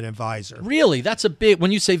working with an advisor. Really? That's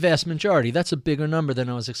when you say vast majority, that's a bigger number than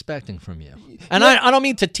I was expecting from you. And I don't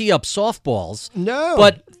mean to tee up softballs. No.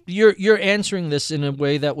 But you're answering this in a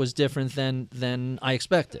way that was different than I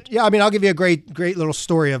expected. Yeah, I mean, I'll give you a great little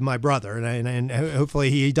story of my brother, and hopefully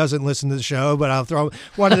he doesn't listen to the show, but I'll throw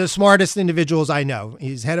one of the smartest individuals I know.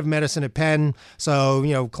 He's head of medicine at Penn,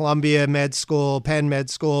 so, Columbia Med School, Penn Med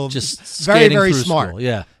School. Just very, very smart. School,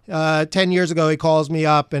 yeah. 10 years ago, he calls me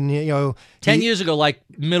up and, 10 years ago, like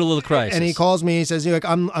middle of the crisis. And he calls me, he says,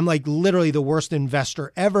 I'm like literally the worst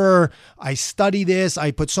investor ever. I study this.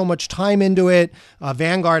 I put so much time into it.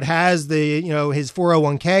 Vanguard has his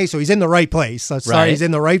 401k. So he's in the right place. He's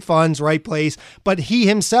in the right funds, right place. But he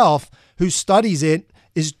himself, who studies it,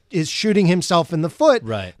 is shooting himself in the foot,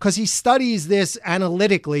 right? Because he studies this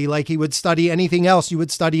analytically like he would study anything else you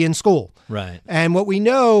would study in school, right? And what we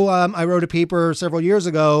know, I wrote a paper several years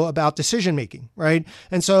ago about decision making, right?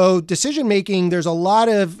 And so decision making, there's a lot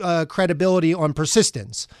of credibility on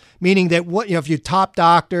persistence, meaning that if you top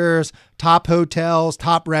doctors, top hotels,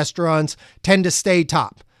 top restaurants tend to stay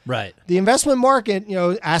top. Right. The investment market,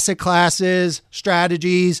 asset classes,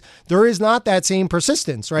 strategies, there is not that same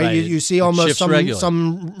persistence, right? You see almost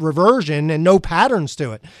some reversion and no patterns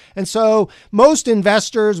to it. And so most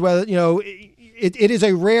investors, whether, it is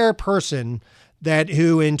a rare person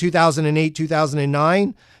who in 2008,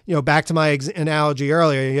 2009, back to my analogy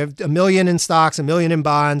earlier, you have $1 million in stocks, $1 million in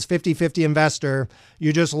bonds, 50-50 investor,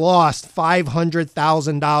 you just lost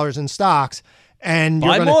 $500,000 in stocks. And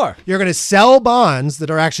you're going to sell bonds that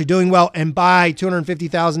are actually doing well and buy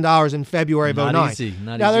 $250,000 in February of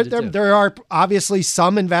 2009. Now, there are obviously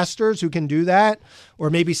some investors who can do that, or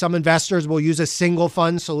maybe some investors will use a single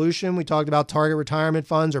fund solution. We talked about target retirement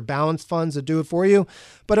funds or balanced funds that do it for you.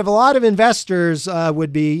 But if a lot of investors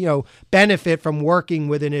would be, benefit from working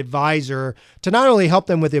with an advisor to not only help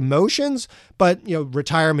them with emotions, but,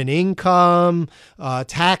 retirement income,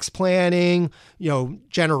 tax planning,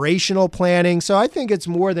 generational planning. So I think it's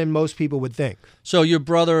more than most people would think. So your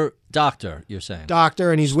brother, doctor, you're saying?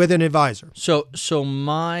 Doctor, and he's with an advisor. So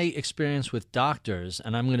my experience with doctors,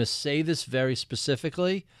 and I'm going to say this very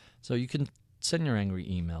specifically, so you can send your angry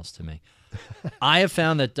emails to me. I have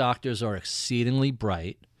found that doctors are exceedingly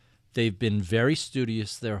bright. They've been very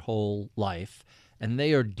studious their whole life, and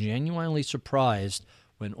they are genuinely surprised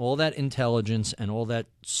when all that intelligence and all that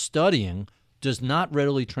studying does not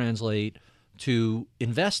readily translate to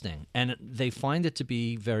investing. And they find it to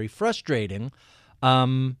be very frustrating.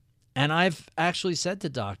 And I've actually said to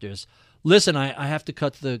doctors, listen, I have to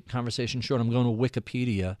cut the conversation short. I'm going to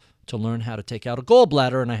Wikipedia to learn how to take out a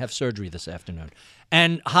gallbladder, and I have surgery this afternoon.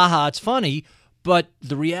 And it's funny, but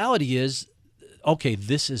the reality is, okay,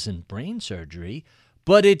 this isn't brain surgery,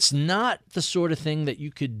 but it's not the sort of thing that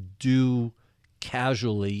you could do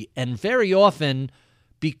casually. And very often,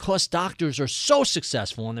 because doctors are so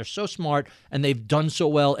successful and they're so smart and they've done so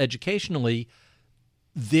well educationally,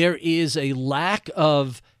 there is a lack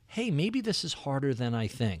of, hey, maybe this is harder than I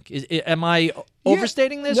think. Am I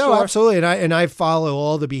overstating this? No, absolutely. And I follow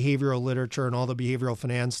all the behavioral literature and all the behavioral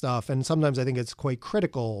finance stuff. And sometimes I think it's quite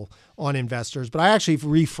critical on investors. But I actually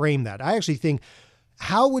reframe that. I actually think,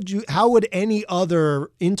 how would any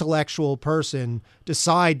other intellectual person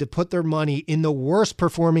decide to put their money in the worst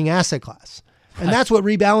performing asset class? And that's what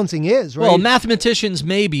rebalancing is, right? Well, mathematicians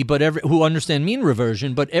maybe, but who understand mean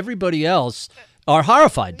reversion, but everybody else are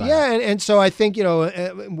horrified by it. Yeah, and so I think,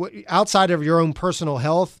 outside of your own personal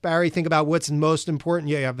health, Barry, think about what's most important.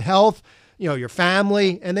 You have health, your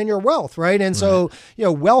family, and then your wealth, right? And so,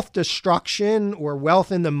 wealth destruction or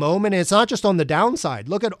wealth in the moment, and it's not just on the downside.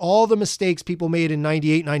 Look at all the mistakes people made in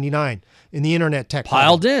 98, 99 in the internet tech.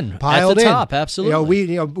 Piled in at the top,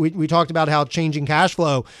 absolutely. We talked about how changing cash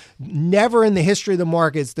flow, never in the history of the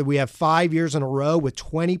markets that we have 5 years in a row with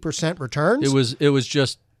 20% returns. It was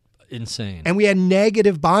just insane. And we had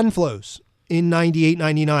negative bond flows in 98,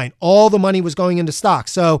 99. All the money was going into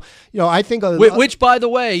stocks. So, I think... Which, by the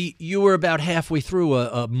way, you were about halfway through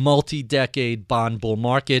a multi-decade bond bull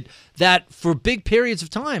market that, for big periods of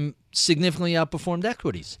time, significantly outperformed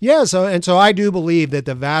equities. Yeah, so I do believe that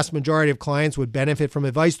the vast majority of clients would benefit from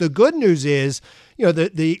advice. The good news is,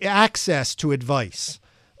 the access to advice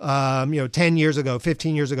 10 years ago,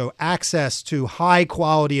 15 years ago, access to high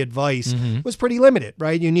quality advice was pretty limited,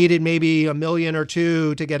 right? You needed maybe $1 million or $2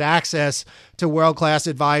 million to get access to world-class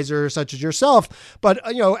advisors such as yourself. But,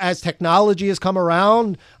 as technology has come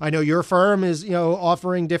around, I know your firm is,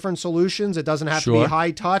 offering different solutions. It doesn't have to be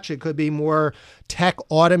high touch. It could be more tech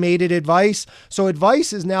automated advice. So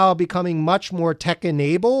advice is now becoming much more tech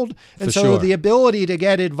enabled. And so the ability to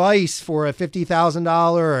get advice for a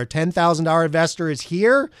 $50,000 or $10,000 investor is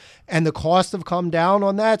here, and the costs have come down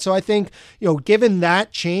on that. So I think, given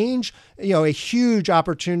that change, a huge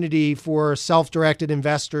opportunity for self-directed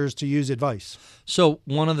investors to use advice. So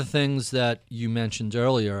one of the things that you mentioned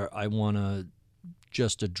earlier, I want to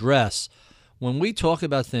just address. When we talk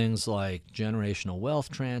about things like generational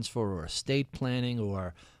wealth transfer or estate planning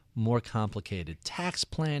or more complicated tax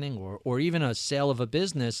planning or even a sale of a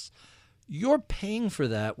business, you're paying for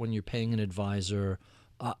that when you're paying an advisor.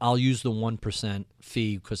 I'll use the 1%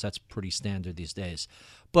 fee because that's pretty standard these days.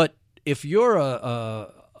 But if you're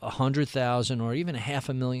a $100,000 or even a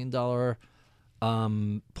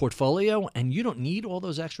 $500,000 portfolio and you don't need all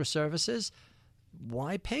those extra services,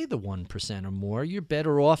 why pay the 1% or more? You're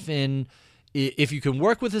better off if you can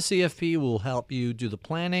work with a CFP, we'll help you do the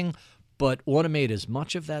planning, but automate as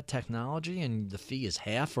much of that technology and the fee is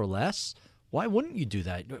half or less. Why wouldn't you do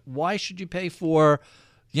that? Why should you pay for,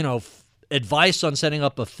 advice on setting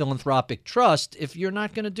up a philanthropic trust if you're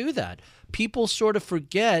not going to do that? People sort of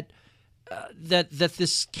forget that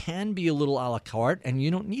this can be a little a la carte, and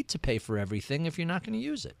you don't need to pay for everything if you're not going to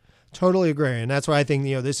use it. Totally agree. And that's why I think,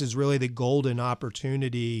 this is really the golden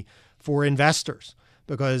opportunity for investors.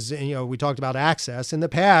 Because, we talked about access. In the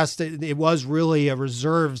past, it was really a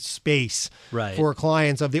reserved space for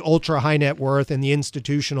clients of the ultra high net worth and the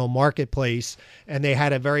institutional marketplace. And they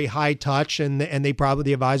had a very high touch, and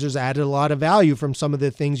the advisors added a lot of value from some of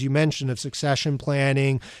the things you mentioned of succession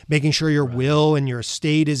planning, making sure your will and your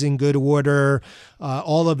estate is in good order,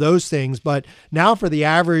 all of those things. But now for the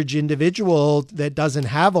average individual that doesn't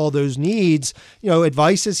have all those needs,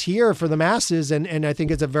 advice is here for the masses. And I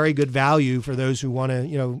think it's a very good value for those who want to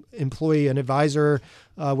employ an advisor,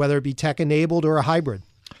 whether it be tech-enabled or a hybrid.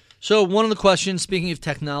 So one of the questions, speaking of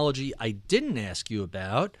technology, I didn't ask you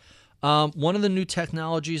about, one of the new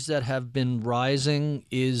technologies that have been rising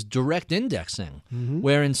is direct indexing,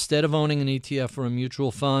 where instead of owning an ETF or a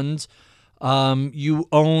mutual fund, you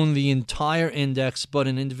own the entire index but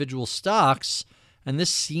in individual stocks. And this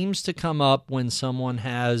seems to come up when someone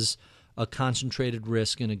has a concentrated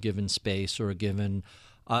risk in a given space or a given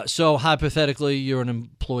so hypothetically, you're an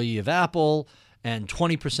employee of Apple and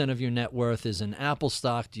 20% of your net worth is in Apple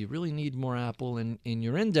stock. Do you really need more Apple in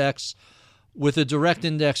your index? With a direct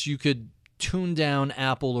index, you could tune down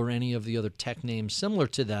Apple or any of the other tech names similar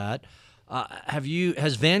to that.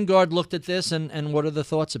 Has Vanguard looked at this, and what are the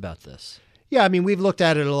thoughts about this? Yeah, we've looked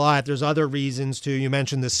at it a lot. There's other reasons too. You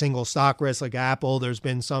mentioned the single stock risk like Apple. There's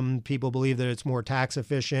been some people believe that it's more tax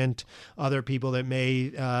efficient. Other people that may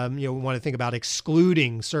want to think about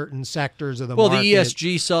excluding certain sectors of the market. Well, the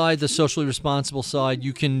ESG side, the socially responsible side,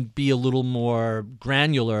 you can be a little more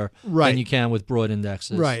granular than you can with broad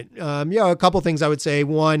indexes. Right. A couple things I would say.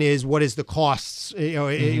 One is, what is the costs?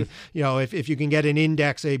 If you can get an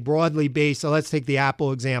index, a broadly based. So let's take the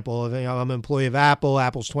Apple example. I'm an employee of Apple.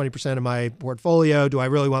 Apple's 20% of my portfolio. Do I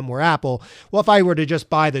really want more Apple? Well, if I were to just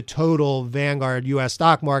buy the total Vanguard U.S.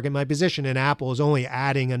 stock market, my position in Apple is only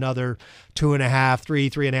adding another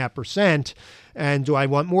 3.5%. And do I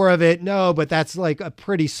want more of it? No, but that's like a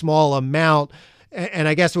pretty small amount. And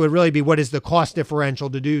I guess it would really be, what is the cost differential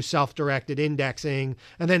to do self-directed indexing?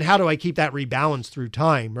 And then how do I keep that rebalanced through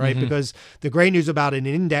time, right? Because the great news about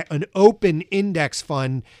an open index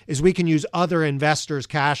fund is we can use other investors'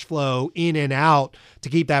 cash flow in and out to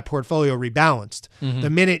keep that portfolio rebalanced. The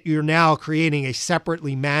minute you're now creating a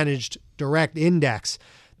separately managed direct index,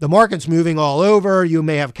 the market's moving all over. You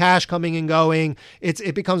may have cash coming and going.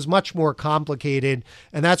 It becomes much more complicated,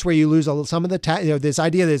 and that's where you lose some of the this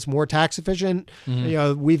idea that it's more tax efficient.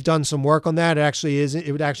 We've done some work on that.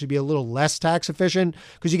 It would actually be a little less tax efficient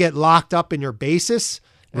because you get locked up in your basis.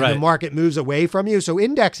 And the market moves away from you. So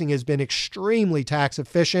indexing has been extremely tax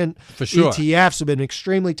efficient. For sure. ETFs have been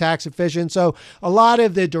extremely tax efficient. So a lot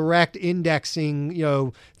of the direct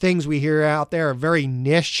indexing, things we hear out there are very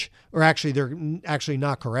niche, or they're actually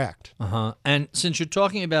not correct. And since you're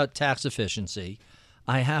talking about tax efficiency,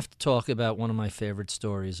 I have to talk about one of my favorite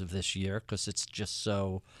stories of this year because it's just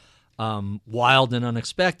so wild and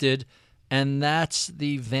unexpected, and that's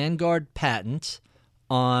the Vanguard patent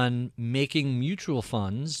on making mutual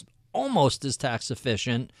funds almost as tax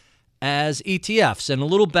efficient as ETFs. And a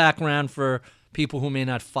little background for people who may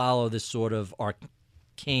not follow this sort of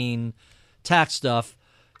arcane tax stuff.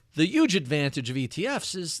 The huge advantage of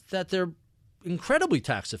ETFs is that they're incredibly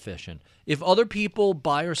tax efficient. If other people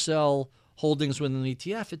buy or sell holdings within an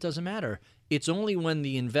ETF, it doesn't matter. It's only when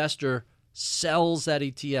the investor sells that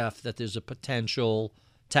ETF that there's a potential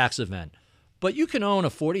tax event. But you can own a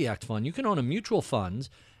 40 Act fund, you can own a mutual fund,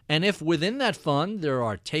 and if within that fund there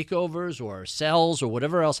are takeovers or sells or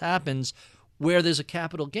whatever else happens where there's a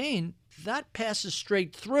capital gain, that passes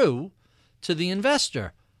straight through to the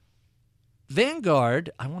investor.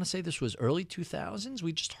 Vanguard, I want to say this was early 2000s.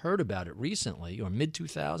 We just heard about it recently, or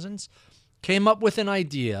mid-2000s, came up with an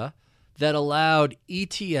idea that allowed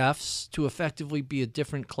ETFs to effectively be a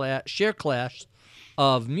different share class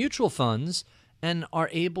of mutual funds and are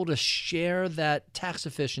able to share that tax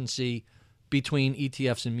efficiency between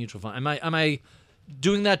ETFs and mutual funds. Am I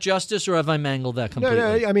doing that justice, or have I mangled that completely?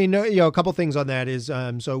 No, I mean, a couple things on that is,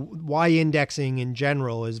 so why indexing in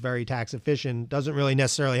general is very tax efficient doesn't really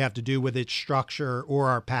necessarily have to do with its structure or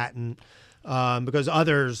our patent, because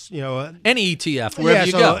others, any ETF, wherever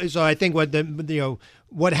you go. So I think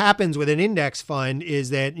what happens with an index fund is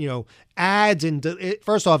that, ads and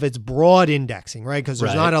first off, it's broad indexing, right? Because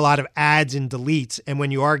there's not a lot of ads and deletes. And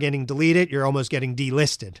when you are getting deleted, you're almost getting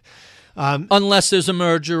delisted. Unless there's a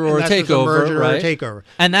merger or a takeover,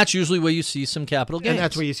 And that's usually where you see some capital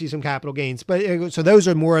gains. But so those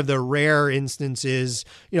are more of the rare instances,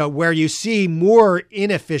 where you see more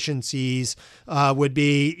inefficiencies would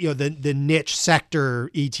be, the niche sector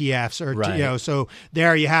ETFs, or so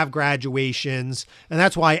there you have graduations, and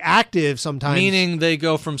that's why active sometimes, meaning they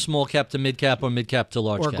go from small cap to mid cap or mid cap to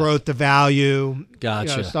large cap, or growth to value,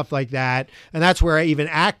 gotcha, stuff like that, and that's where even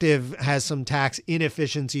active has some tax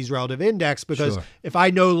inefficiencies relative index, because if I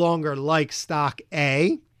no longer like stock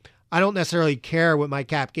A, I don't necessarily care what my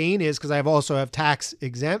cap gain is, because I have tax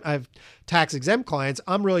exempt clients.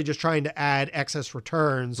 I'm really just trying to add excess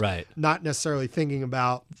returns, not necessarily thinking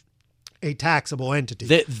about a taxable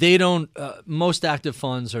entity. They don't. Most active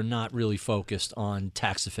funds are not really focused on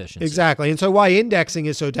tax efficiency. Exactly, and so why indexing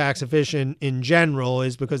is so tax efficient in general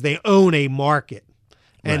is because they own a market.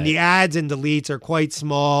 And the ads and deletes are quite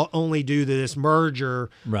small, only due to this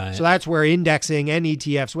merger. Right. So that's where indexing and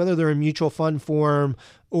ETFs, whether they're in mutual fund form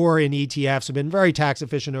or in ETFs, have been very tax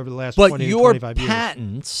efficient over the last 20 to 25 years. But your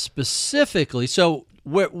patents specifically, so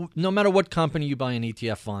no matter what company you buy an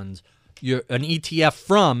ETF fund, an ETF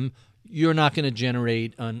from, you're not going to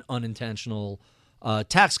generate an unintentional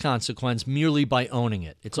tax consequence merely by owning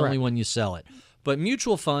it. It's only when you sell it. But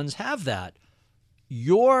mutual funds have that.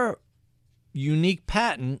 Your unique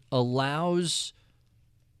patent allows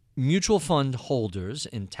mutual fund holders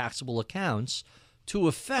in taxable accounts to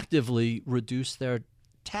effectively reduce their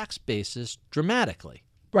tax basis dramatically.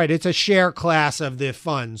 Right, it's a share class of the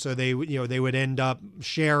fund, so they would end up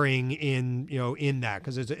sharing in that,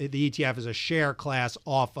 because the ETF is a share class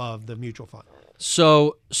off of the mutual fund.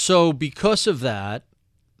 So because of that,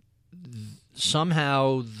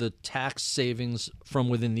 somehow the tax savings from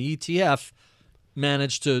within the ETF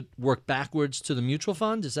managed to work backwards to the mutual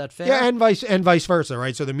fund. Is that fair? Yeah, and vice versa,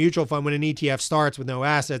 right? So the mutual fund, when an ETF starts with no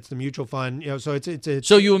assets, the mutual fund, so it's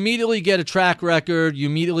so you immediately get a track record, you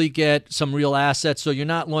immediately get some real assets. So you're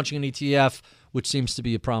not launching an ETF, which seems to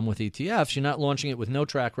be a problem with ETFs. You're not launching it with no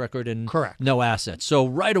track record and no assets. So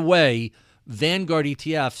right away, Vanguard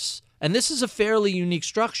ETFs, and this is a fairly unique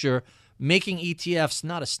structure, making ETFs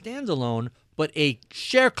not a standalone, but a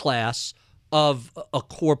share class of a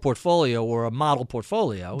core portfolio or a model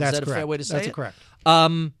portfolio. That's Is that correct. A fair way to say it? That's correct.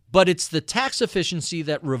 But it's the tax efficiency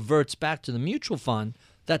that reverts back to the mutual fund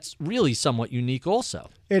that's really somewhat unique also.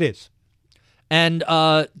 It is. And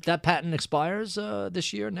that patent expires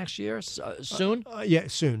this year, next year, soon? Yeah,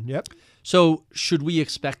 soon, yep. So should we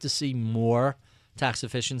expect to see more tax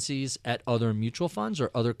efficiencies at other mutual funds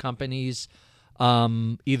or other companies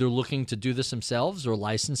either looking to do this themselves or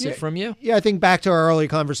license it from you? Yeah, I think back to our early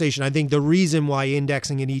conversation, I think the reason why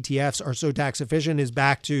indexing and ETFs are so tax efficient is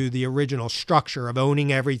back to the original structure of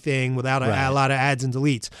owning everything without a lot of ads and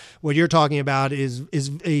deletes. What you're talking about is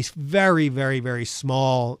a very, very, very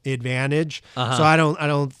small advantage. So I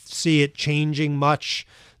don't see it changing much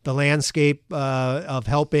the landscape of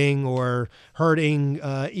helping or hurting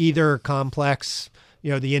either complex,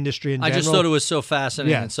 the industry in general. I just thought it was so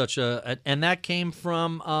fascinating and and that came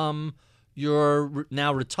from your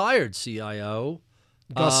now retired CIO,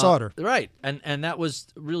 Gus Sauter. Right. And that was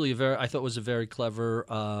really I thought was a very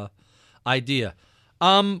clever idea.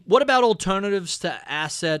 What about alternatives to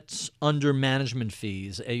assets under management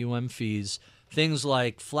fees, AUM fees, things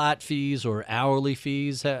like flat fees or hourly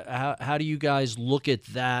fees? How do you guys look at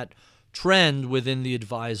that trend within the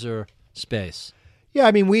advisor space? Yeah,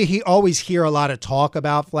 I mean, we always hear a lot of talk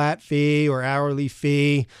about flat fee or hourly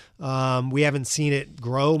fee. We haven't seen it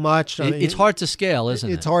grow much. It's hard to scale, isn't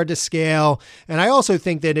it? It's hard to scale. And I also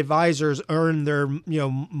think that advisors earn their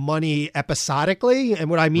money episodically. And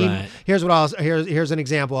what I mean, here's an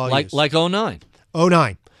example I'll use. Like 09.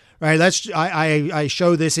 09. Right. I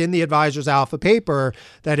show this in the Advisors Alpha paper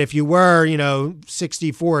that if you were,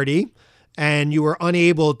 60-40 and you were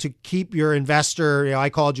unable to keep your investor, I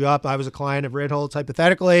called you up. I was a client of Ritholtz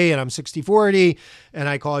hypothetically, and I'm 60-40, and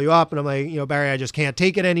I call you up and I'm like, Barry, I just can't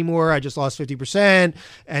take it anymore. I just lost 50%.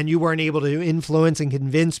 And you weren't able to influence and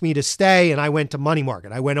convince me to stay. And I went to money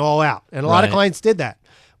market. I went all out. And a lot of clients did that.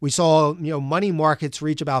 We saw, money markets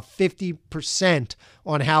reach about 50%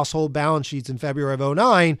 on household balance sheets in February of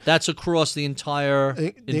 09. That's across the entire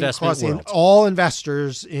investment world. All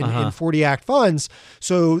investors in 40 Act funds.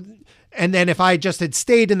 So, and then if I just had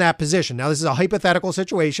stayed in that position, now this is a hypothetical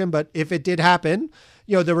situation, but if it did happen,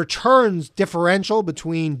 the returns differential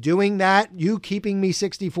between doing that, you keeping me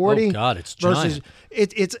 60-40. Oh God, it's versus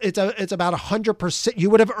giant. It's about 100%. You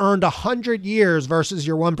would have earned 100 years versus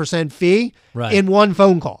your 1% fee in one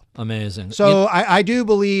phone call. Amazing. So I do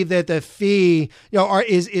believe that the fee,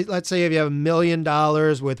 let's say if you have $1 million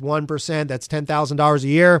with 1%, that's $10,000 a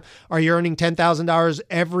year. Are you earning $10,000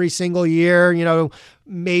 every single year?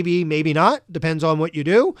 Maybe, maybe not. Depends on what you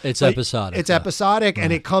do. It's episodic. It's episodic,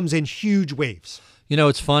 and it comes in huge waves.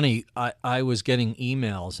 It's funny. I was getting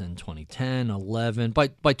emails in 2010, 11. By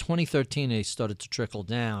 2013, they started to trickle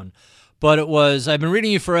down. But it was, I've been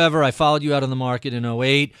reading you forever. I followed you out on the market in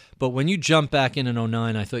 08. But when you jumped back in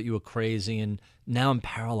 09, I thought you were crazy. And now I'm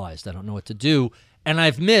paralyzed. I don't know what to do. And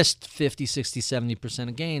I've missed 50, 60, 70%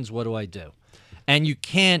 of gains. What do I do? And you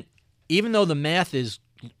can't, even though the math is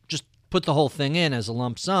just put the whole thing in as a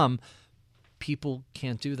lump sum, people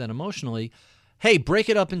can't do that emotionally. Hey, break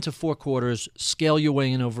it up into 4 quarters, scale your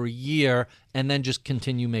way in over a year, and then just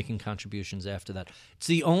continue making contributions after that. It's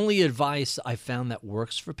the only advice I found that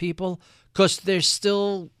works for people because they're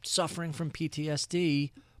still suffering from PTSD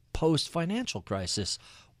post-financial crisis.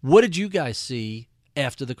 What did you guys see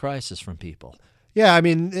after the crisis from people? Yeah, I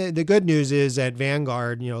mean, the good news is at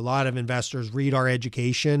Vanguard, a lot of investors read our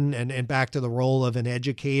education and back to the role of an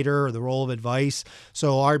educator or the role of advice.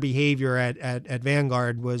 So our behavior at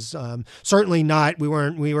Vanguard was certainly not, we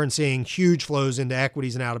weren't seeing huge flows into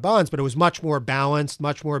equities and out of bonds, but it was much more balanced,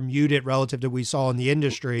 much more muted relative to what we saw in the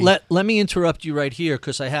industry. Let me interrupt you right here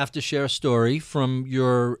because I have to share a story from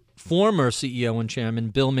your former CEO and chairman,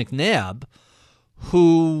 Bill McNabb,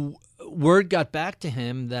 who word got back to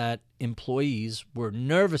him that employees were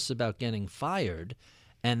nervous about getting fired,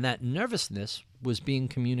 and that nervousness was being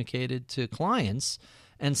communicated to clients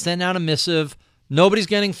and sent out a missive. Nobody's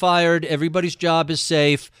getting fired. Everybody's job is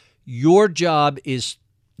safe. Your job is,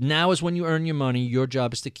 now is when you earn your money, your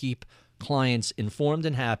job is to keep clients informed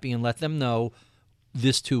and happy and let them know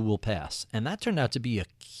this too will pass. And that turned out to be a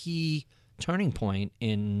key turning point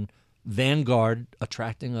in Vanguard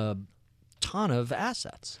attracting a ton of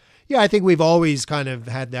assets. Yeah, I think we've always kind of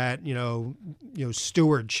had that,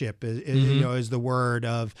 stewardship is the word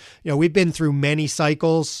of, we've been through many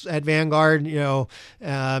cycles at Vanguard,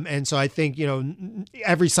 and so I think,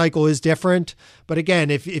 every cycle is different. But again,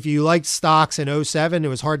 if you liked stocks in 07, it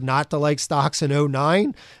was hard not to like stocks in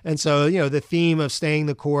 09. And so, the theme of staying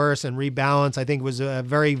the course and rebalance, I think was a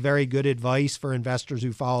very, very good advice for investors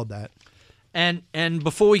who followed that. And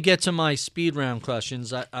before we get to my speed round questions,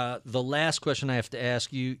 the last question I have to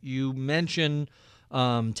ask you, you mentioned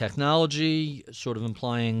technology, sort of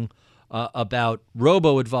implying about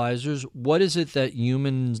robo-advisors. What is it that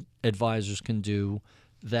human advisors can do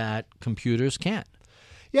that computers can't?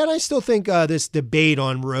 Yeah, and I still think this debate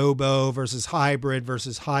on robo versus hybrid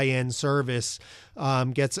versus high-end service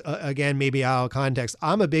gets, again, maybe out of context.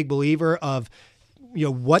 I'm a big believer of,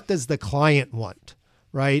 what does the client want?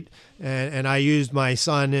 Right. And I used my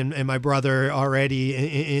son and my brother already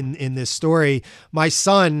in this story. My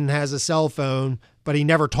son has a cell phone, but he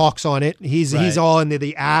never talks on it. He's all into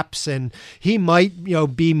the apps, and he might,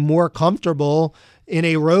 be more comfortable in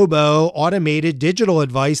a robo automated digital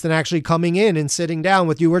advice than actually coming in and sitting down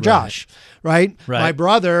with you or Josh, right? My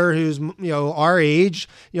brother, who's, our age,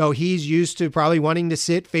 he's used to probably wanting to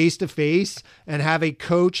sit face to face and have a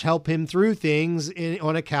coach help him through things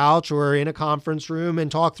on a couch or in a conference room and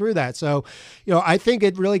talk through that. So, I think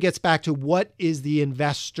it really gets back to what is the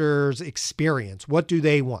investor's experience? What do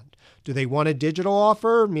they want? Do they want a digital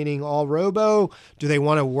offer, meaning all robo? Do they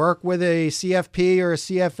want to work with a CFP or a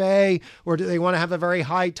CFA? Or do they want to have a very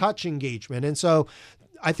high touch engagement? And so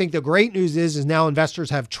I think the great news is now investors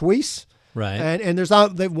have choice. Right. And there's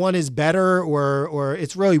not that one is better or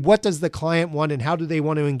it's really what does the client want and how do they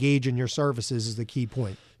want to engage in your services is the key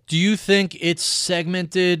point. Do you think it's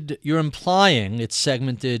segmented? You're implying it's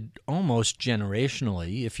segmented almost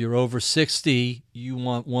generationally. If you're over 60, you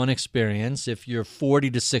want one experience. If you're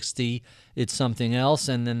 40 to 60, it's something else.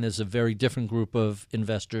 And then there's a very different group of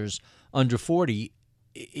investors under 40.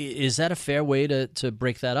 Is that a fair way to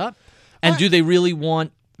break that up? And do they really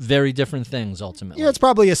want very different things ultimately? Yeah, it's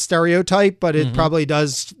probably a stereotype, but it probably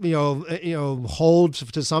does, hold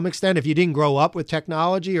to some extent. If you didn't grow up with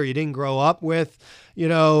technology or you didn't grow up with,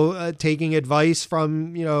 taking advice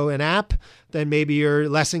from, an app, then maybe you're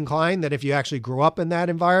less inclined than if you actually grew up in that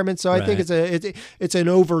environment. So I think it's an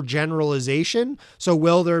overgeneralization. So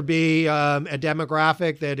will there be a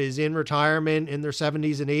demographic that is in retirement in their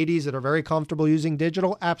 70s and 80s that are very comfortable using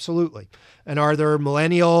digital? Absolutely. And are there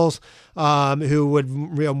millennials who would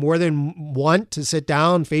more than want to sit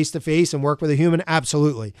down face to face and work with a human?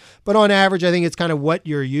 Absolutely. But on average, I think it's kind of what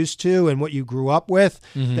you're used to and what you grew up with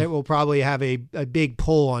that will probably have a big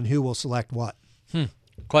pull on who will select what.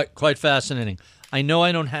 Quite fascinating. I know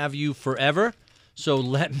I don't have you forever, so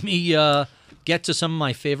let me get to some of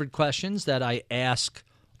my favorite questions that I ask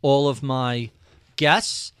all of my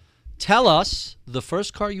guests. Tell us the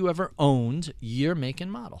first car you ever owned, year, make,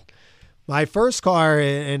 and model. My first car,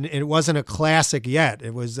 and it wasn't a classic yet.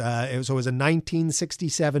 It was a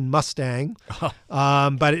 1967 Mustang.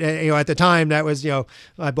 But at the time, that was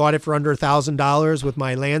I bought it for under $1,000 with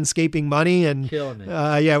my landscaping money, and killing it.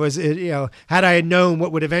 It was had I had known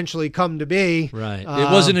what would eventually come to be. Right.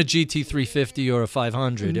 It wasn't a GT350 or a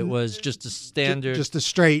 500. It was just a standard, just a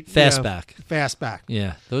straight fastback. Fastback.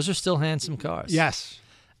 Yeah, those are still handsome cars. Yes.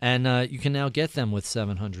 And you can now get them with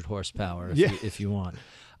 700 horsepower if you want.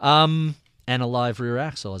 And a live rear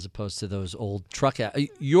axle as opposed to those old truck.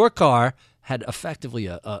 Your car had effectively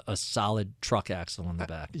a solid truck axle on the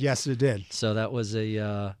back. Yes, it did. So that was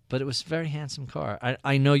but it was a very handsome car.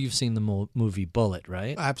 I know you've seen the movie Bullet,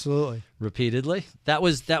 right? Absolutely. Repeatedly. That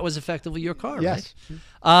was effectively your car, yes.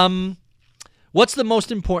 Right? What's the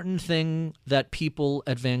most important thing that people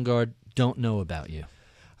at Vanguard don't know about you?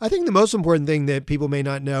 I think the most important thing that people may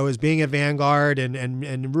not know is being at Vanguard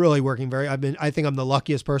and really working I think I'm the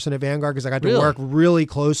luckiest person at Vanguard because I got to work really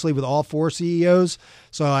closely with all four CEOs.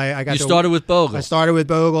 So I got You started with Bogle. I started with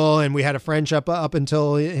Bogle, and we had a friendship up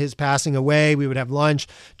until his passing away. We would have lunch.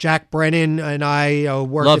 Jack Brennan and I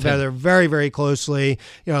worked together very, very closely.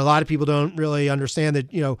 A lot of people don't really understand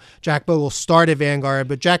that, Jack Bogle started Vanguard,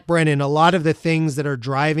 but Jack Brennan, a lot of the things that are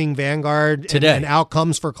driving Vanguard today and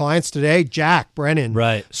outcomes for clients today, Jack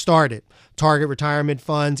Brennan started. Target retirement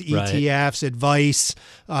funds, ETFs, advice.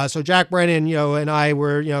 So Jack Brennan, and I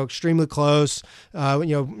were, extremely close. A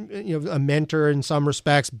mentor in some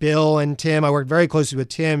respects. Bill and Tim, I worked very closely with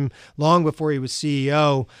Tim long before he was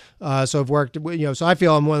CEO. So I've worked, so I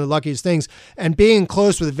feel I'm one of the luckiest things. And being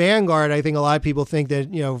close with Vanguard, I think a lot of people think that,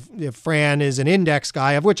 if Fran is an index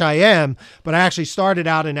guy, of which I am, but I actually started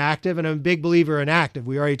out in active, and I'm a big believer in active.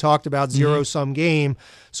 We already talked about zero-sum game.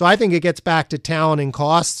 So I think it gets back to talent and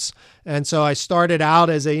costs. And so I started out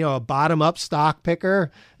as a bottom-up stock picker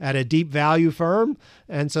at a deep value firm.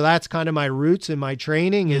 And so that's kind of my roots in my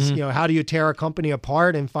training is, how do you tear a company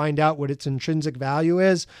apart and find out what its intrinsic value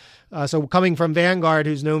is? So coming from Vanguard,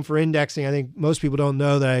 who's known for indexing, I think most people don't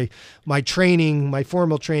know that my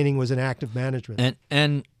formal training was in active management.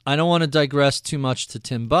 And I don't want to digress too much to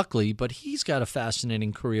Tim Buckley, but he's got a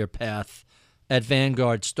fascinating career path at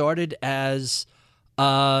Vanguard. Started as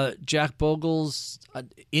Jack Bogle's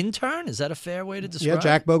intern. Is that a fair way to describe? Yeah,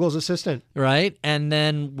 Jack Bogle's assistant. Right. And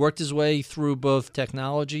then worked his way through both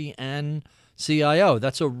technology and CIO.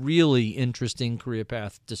 That's a really interesting career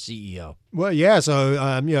path to CEO. Well, yeah.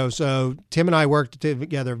 So, so Tim and I worked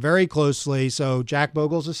together very closely. So Jack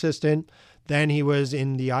Bogle's assistant. Then he was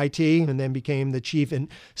in the IT and then became the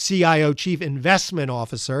CIO, Chief Investment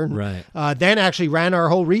Officer. Right. Then actually ran our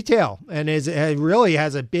whole retail and really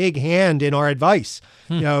has a big hand in our advice.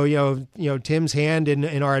 Tim's hand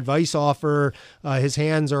in our advice offer, his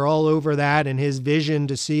hands are all over that and his vision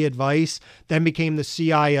to see advice. Then became the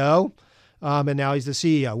CIO. And now he's the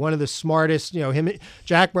CEO. One of the smartest,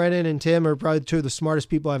 Jack Brennan and Tim are probably two of the smartest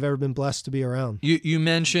people I've ever been blessed to be around. You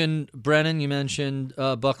mentioned Brennan, you mentioned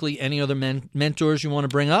Buckley. Any other mentors you want to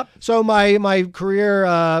bring up? So my career,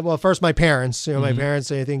 first my parents. My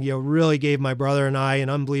parents, I think, really gave my brother and I an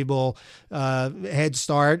unbelievable head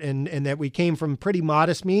start, and that we came from pretty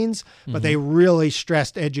modest means, but they really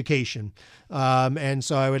stressed education. And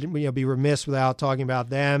so I would be remiss without talking about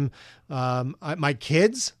them. My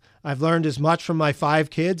kids. I've learned as much from my 5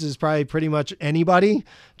 kids as probably pretty much anybody,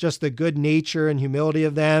 just the good nature and humility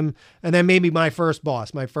of them. And then maybe my first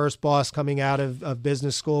boss. My first boss coming out of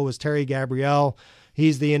business school was Terry Gabrielle.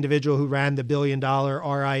 He's the individual who ran the $1 billion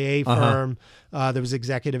RIA firm. There was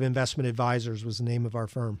Executive Investment Advisors was the name of our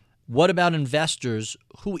firm. What about investors?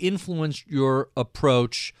 Who influenced your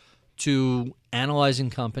approach to analyzing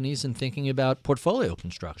companies and thinking about portfolio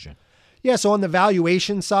construction? Yeah, so on the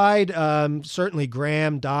valuation side, certainly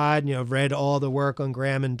Graham, Dodd, read all the work on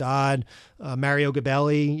Graham and Dodd. Mario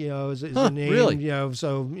Gabelli, is a name. Really?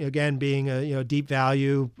 So again, being a deep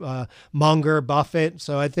value, Munger, Buffett.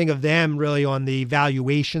 So I think of them really on the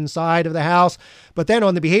valuation side of the house. But then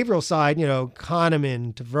on the behavioral side,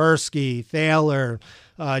 Kahneman, Tversky, Thaler,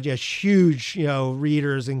 just huge,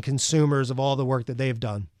 readers and consumers of all the work that they've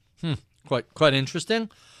done. Quite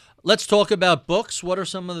interesting. Let's talk about books. What are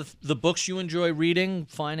some of the books you enjoy reading?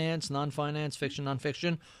 Finance, non-finance, fiction,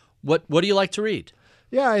 non-fiction. What do you like to read?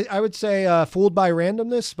 Yeah, I would say Fooled by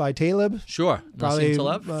Randomness by Taleb. Sure. Probably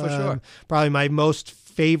Taleb, for sure. Probably my most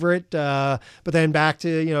favorite. But then back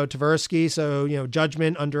to, Tversky. So,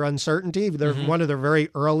 Judgment Under Uncertainty. They're one of their very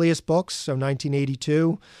earliest books. So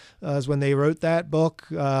 1982 is when they wrote that book.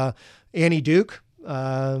 Annie Duke.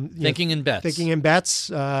 Thinking in Bets. Thinking in Bets.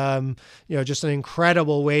 Just an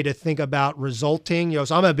incredible way to think about resulting.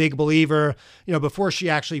 So I'm a big believer, before she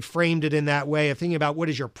actually framed it in that way of thinking about what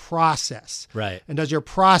is your process. Right. And does your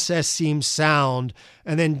process seem sound?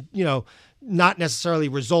 And then, not necessarily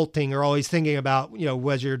resulting or always thinking about,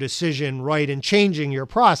 was your decision right and changing your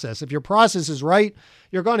process. If your process is right,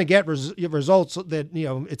 you're going to get results that,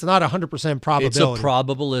 it's not 100% probability. It's a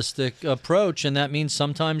probabilistic approach, and that means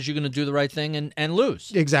sometimes you're going to do the right thing and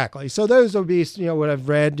lose. Exactly. So those would be, what I've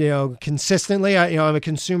read, consistently. I'm a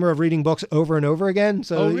consumer of reading books over and over again.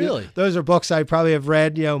 So really? Those are books I probably have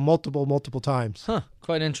read, multiple times.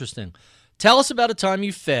 Quite interesting. Tell us about a time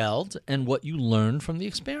you failed and what you learned from the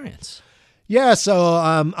experience. Yeah, so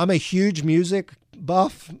I'm a huge music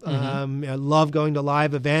buff. I love going to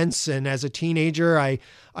live events, and as a teenager,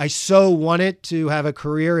 I so wanted to have a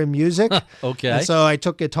career in music. Okay. And so I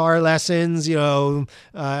took guitar lessons.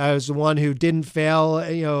 I was the one who didn't fail,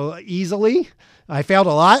 easily. I failed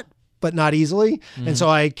a lot, but not easily. And so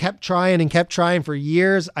I kept trying for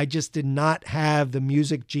years. I just did not have the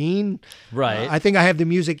music gene. Right. I think I have the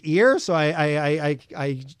music ear, so I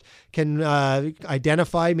can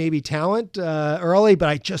identify maybe talent early, but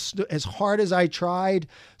I just, as hard as I tried.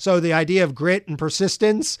 So the idea of grit and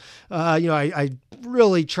persistence, I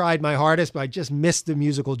really tried my hardest, but I just missed the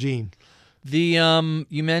musical gene.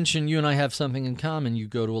 You mentioned you and I have something in common. You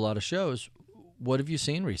go to a lot of shows. What have you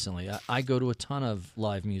seen recently? I go to a ton of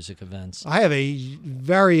live music events. I have a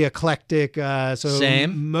very eclectic,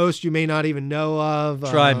 Same. Most you may not even know of.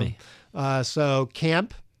 Try me. So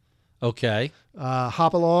Camp. Okay.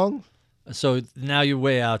 Hop Along. So now you're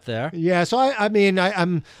way out there. Yeah, so I'm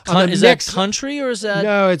Is that country or is that?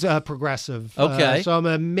 No, it's progressive. Okay. So I'm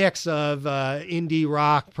a mix of indie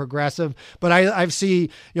rock, progressive. But I've seen,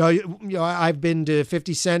 I've been to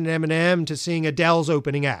 50 Cent and Eminem to seeing Adele's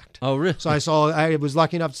opening act. Oh, really? So I was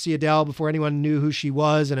lucky enough to see Adele before anyone knew who she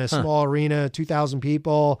was in a small arena, 2,000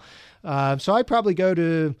 people. So I probably go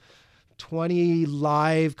to 20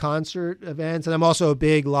 live concert events, and I'm also a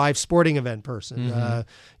big live sporting event person.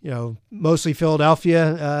 Mostly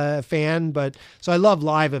Philadelphia fan, but so I love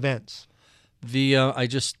live events.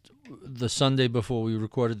 The Sunday before we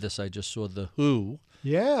recorded this, I just saw The Who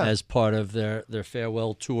as part of their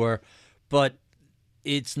farewell tour. But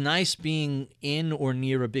it's nice being in or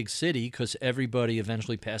near a big city because everybody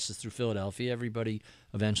eventually passes through Philadelphia. Everybody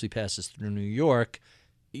eventually passes through New York.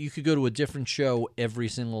 You could go to a different show every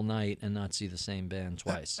single night and not see the same band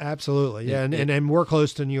twice. Absolutely, yeah. And we're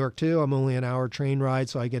close to New York, too. I'm only an hour train ride,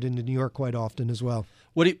 so I get into New York quite often as well.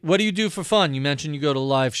 What do you do for fun? You mentioned you go to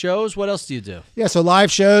live shows. What else do you do? Yeah, so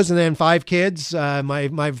live shows and then 5 kids. My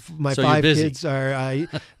So 5 you're busy. kids are,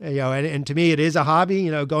 and to me it is a hobby.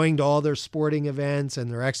 Going to all their sporting events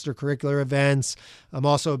and their extracurricular events. I'm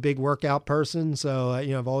also a big workout person, so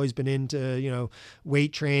I've always been into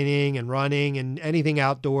weight training and running and anything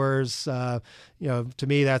outdoors. To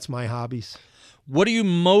me, that's my hobbies. What are you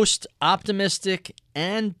most optimistic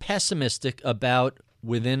and pessimistic about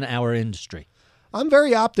within our industry? I'm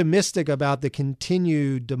very optimistic about the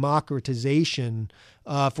continued democratization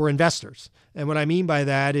for investors. And what I mean by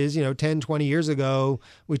that is, 10, 20 years ago,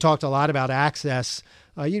 we talked a lot about access.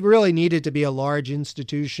 You really needed to be a large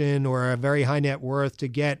institution or a very high net worth to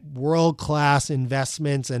get world-class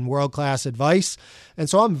investments and world-class advice. And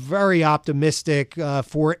so I'm very optimistic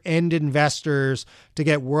for end investors to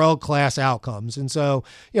get world-class outcomes. And so,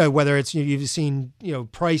 whether it's, you've seen,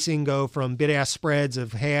 pricing go from bid-ask spreads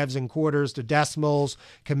of halves and quarters to decimals,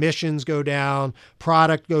 commissions go down,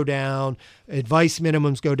 product go down, advice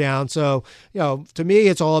minimums go down. So, to me,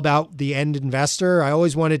 it's all about the end investor. I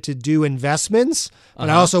always wanted to do investments, but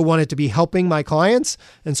I also wanted to be helping my clients.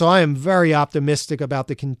 And so I am very optimistic about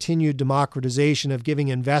the continued democratization of giving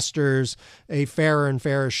investors a fairer and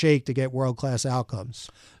fairer shake to get world-class outcomes.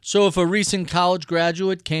 So if a recent college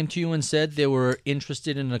graduate came to you and said they were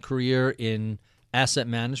interested in a career in asset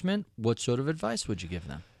management, what sort of advice would you give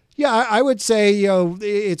them? Yeah, I would say,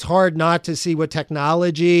 it's hard not to see what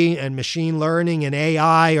technology and machine learning and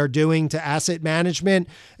AI are doing to asset management.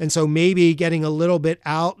 And so maybe getting a little bit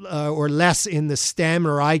out or less in the STEM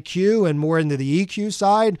or IQ and more into the EQ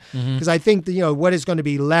side. Because I think, what is going to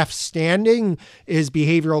be left standing is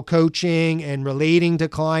behavioral coaching and relating to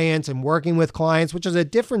clients and working with clients, which is a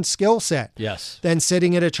different skill set than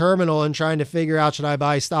sitting at a terminal and trying to figure out, should I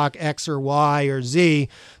buy stock X or Y or Z?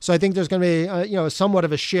 So I think there's going to be, somewhat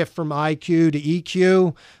of a shift from IQ to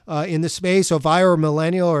EQ in the space. So if I were a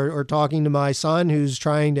millennial or talking to my son who's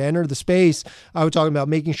trying to enter the space, I would talk about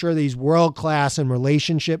making sure that he's world-class in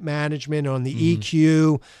relationship management on the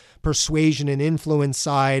EQ, persuasion and influence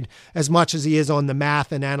side, as much as he is on the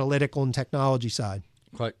math and analytical and technology side.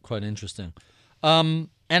 Quite interesting. And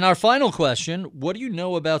our final question, what do you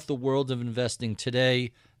know about the world of investing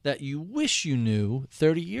today that you wish you knew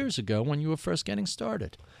 30 years ago when you were first getting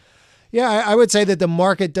started? Yeah, I would say that the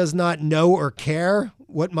market does not know or care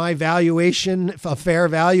what my valuation of fair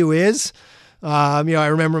value is. I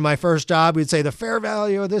remember my first job, we'd say the fair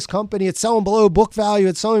value of this company, it's selling below book value,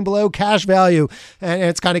 it's selling below cash value. And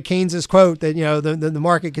it's kind of Keynes's quote that, the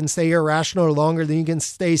market can stay irrational longer than you can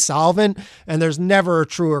stay solvent. And there's never a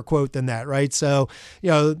truer quote than that, right? So,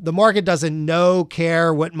 the market doesn't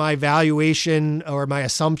care what my valuation or my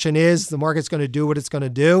assumption is. The market's going to do what it's going to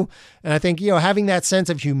do. And I think, having that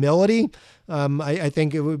sense of humility, I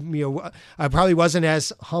think it would, I probably wasn't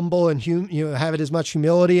as humble and have it as much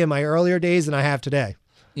humility in my earlier days than I have today.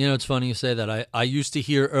 It's funny you say that. I used to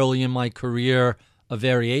hear early in my career a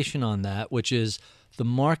variation on that, which is the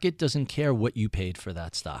market doesn't care what you paid for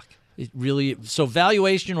that stock. So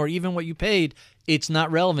valuation or even what you paid, it's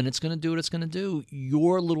not relevant. It's going to do what it's going to do.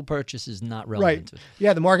 Your little purchase is not relevant. Right.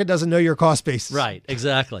 Yeah, the market doesn't know your cost basis. Right,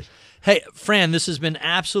 exactly. Hey, Fran, this has been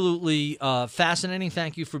absolutely fascinating.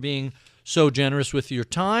 Thank you for being so generous with your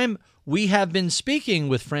time. We have been speaking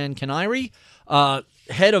with Fran Kinniry,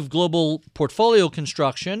 head of global portfolio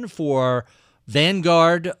construction for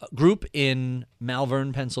Vanguard Group in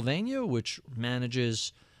Malvern, Pennsylvania, which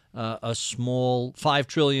manages a small $5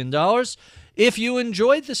 trillion. If you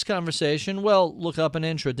enjoyed this conversation, well, look up an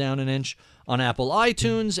inch or down an inch on Apple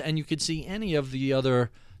iTunes, and you could see any of the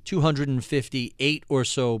other 258 or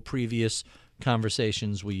so previous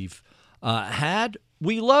conversations we've had.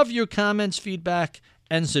 We love your comments, feedback,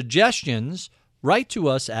 and suggestions. Write to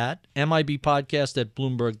us at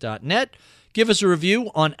mibpodcast@bloomberg.net. Give us a review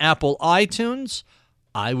on Apple iTunes.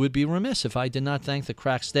 I would be remiss if I did not thank the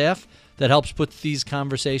crack staff that helps put these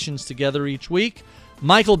conversations together each week.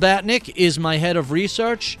 Michael Batnick is my head of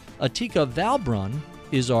research. Atika Valbrun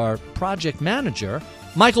is our project manager.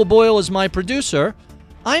 Michael Boyle is my producer.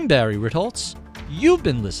 I'm Barry Ritholtz. You've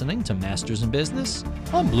been listening to Masters in Business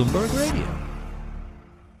on Bloomberg Radio.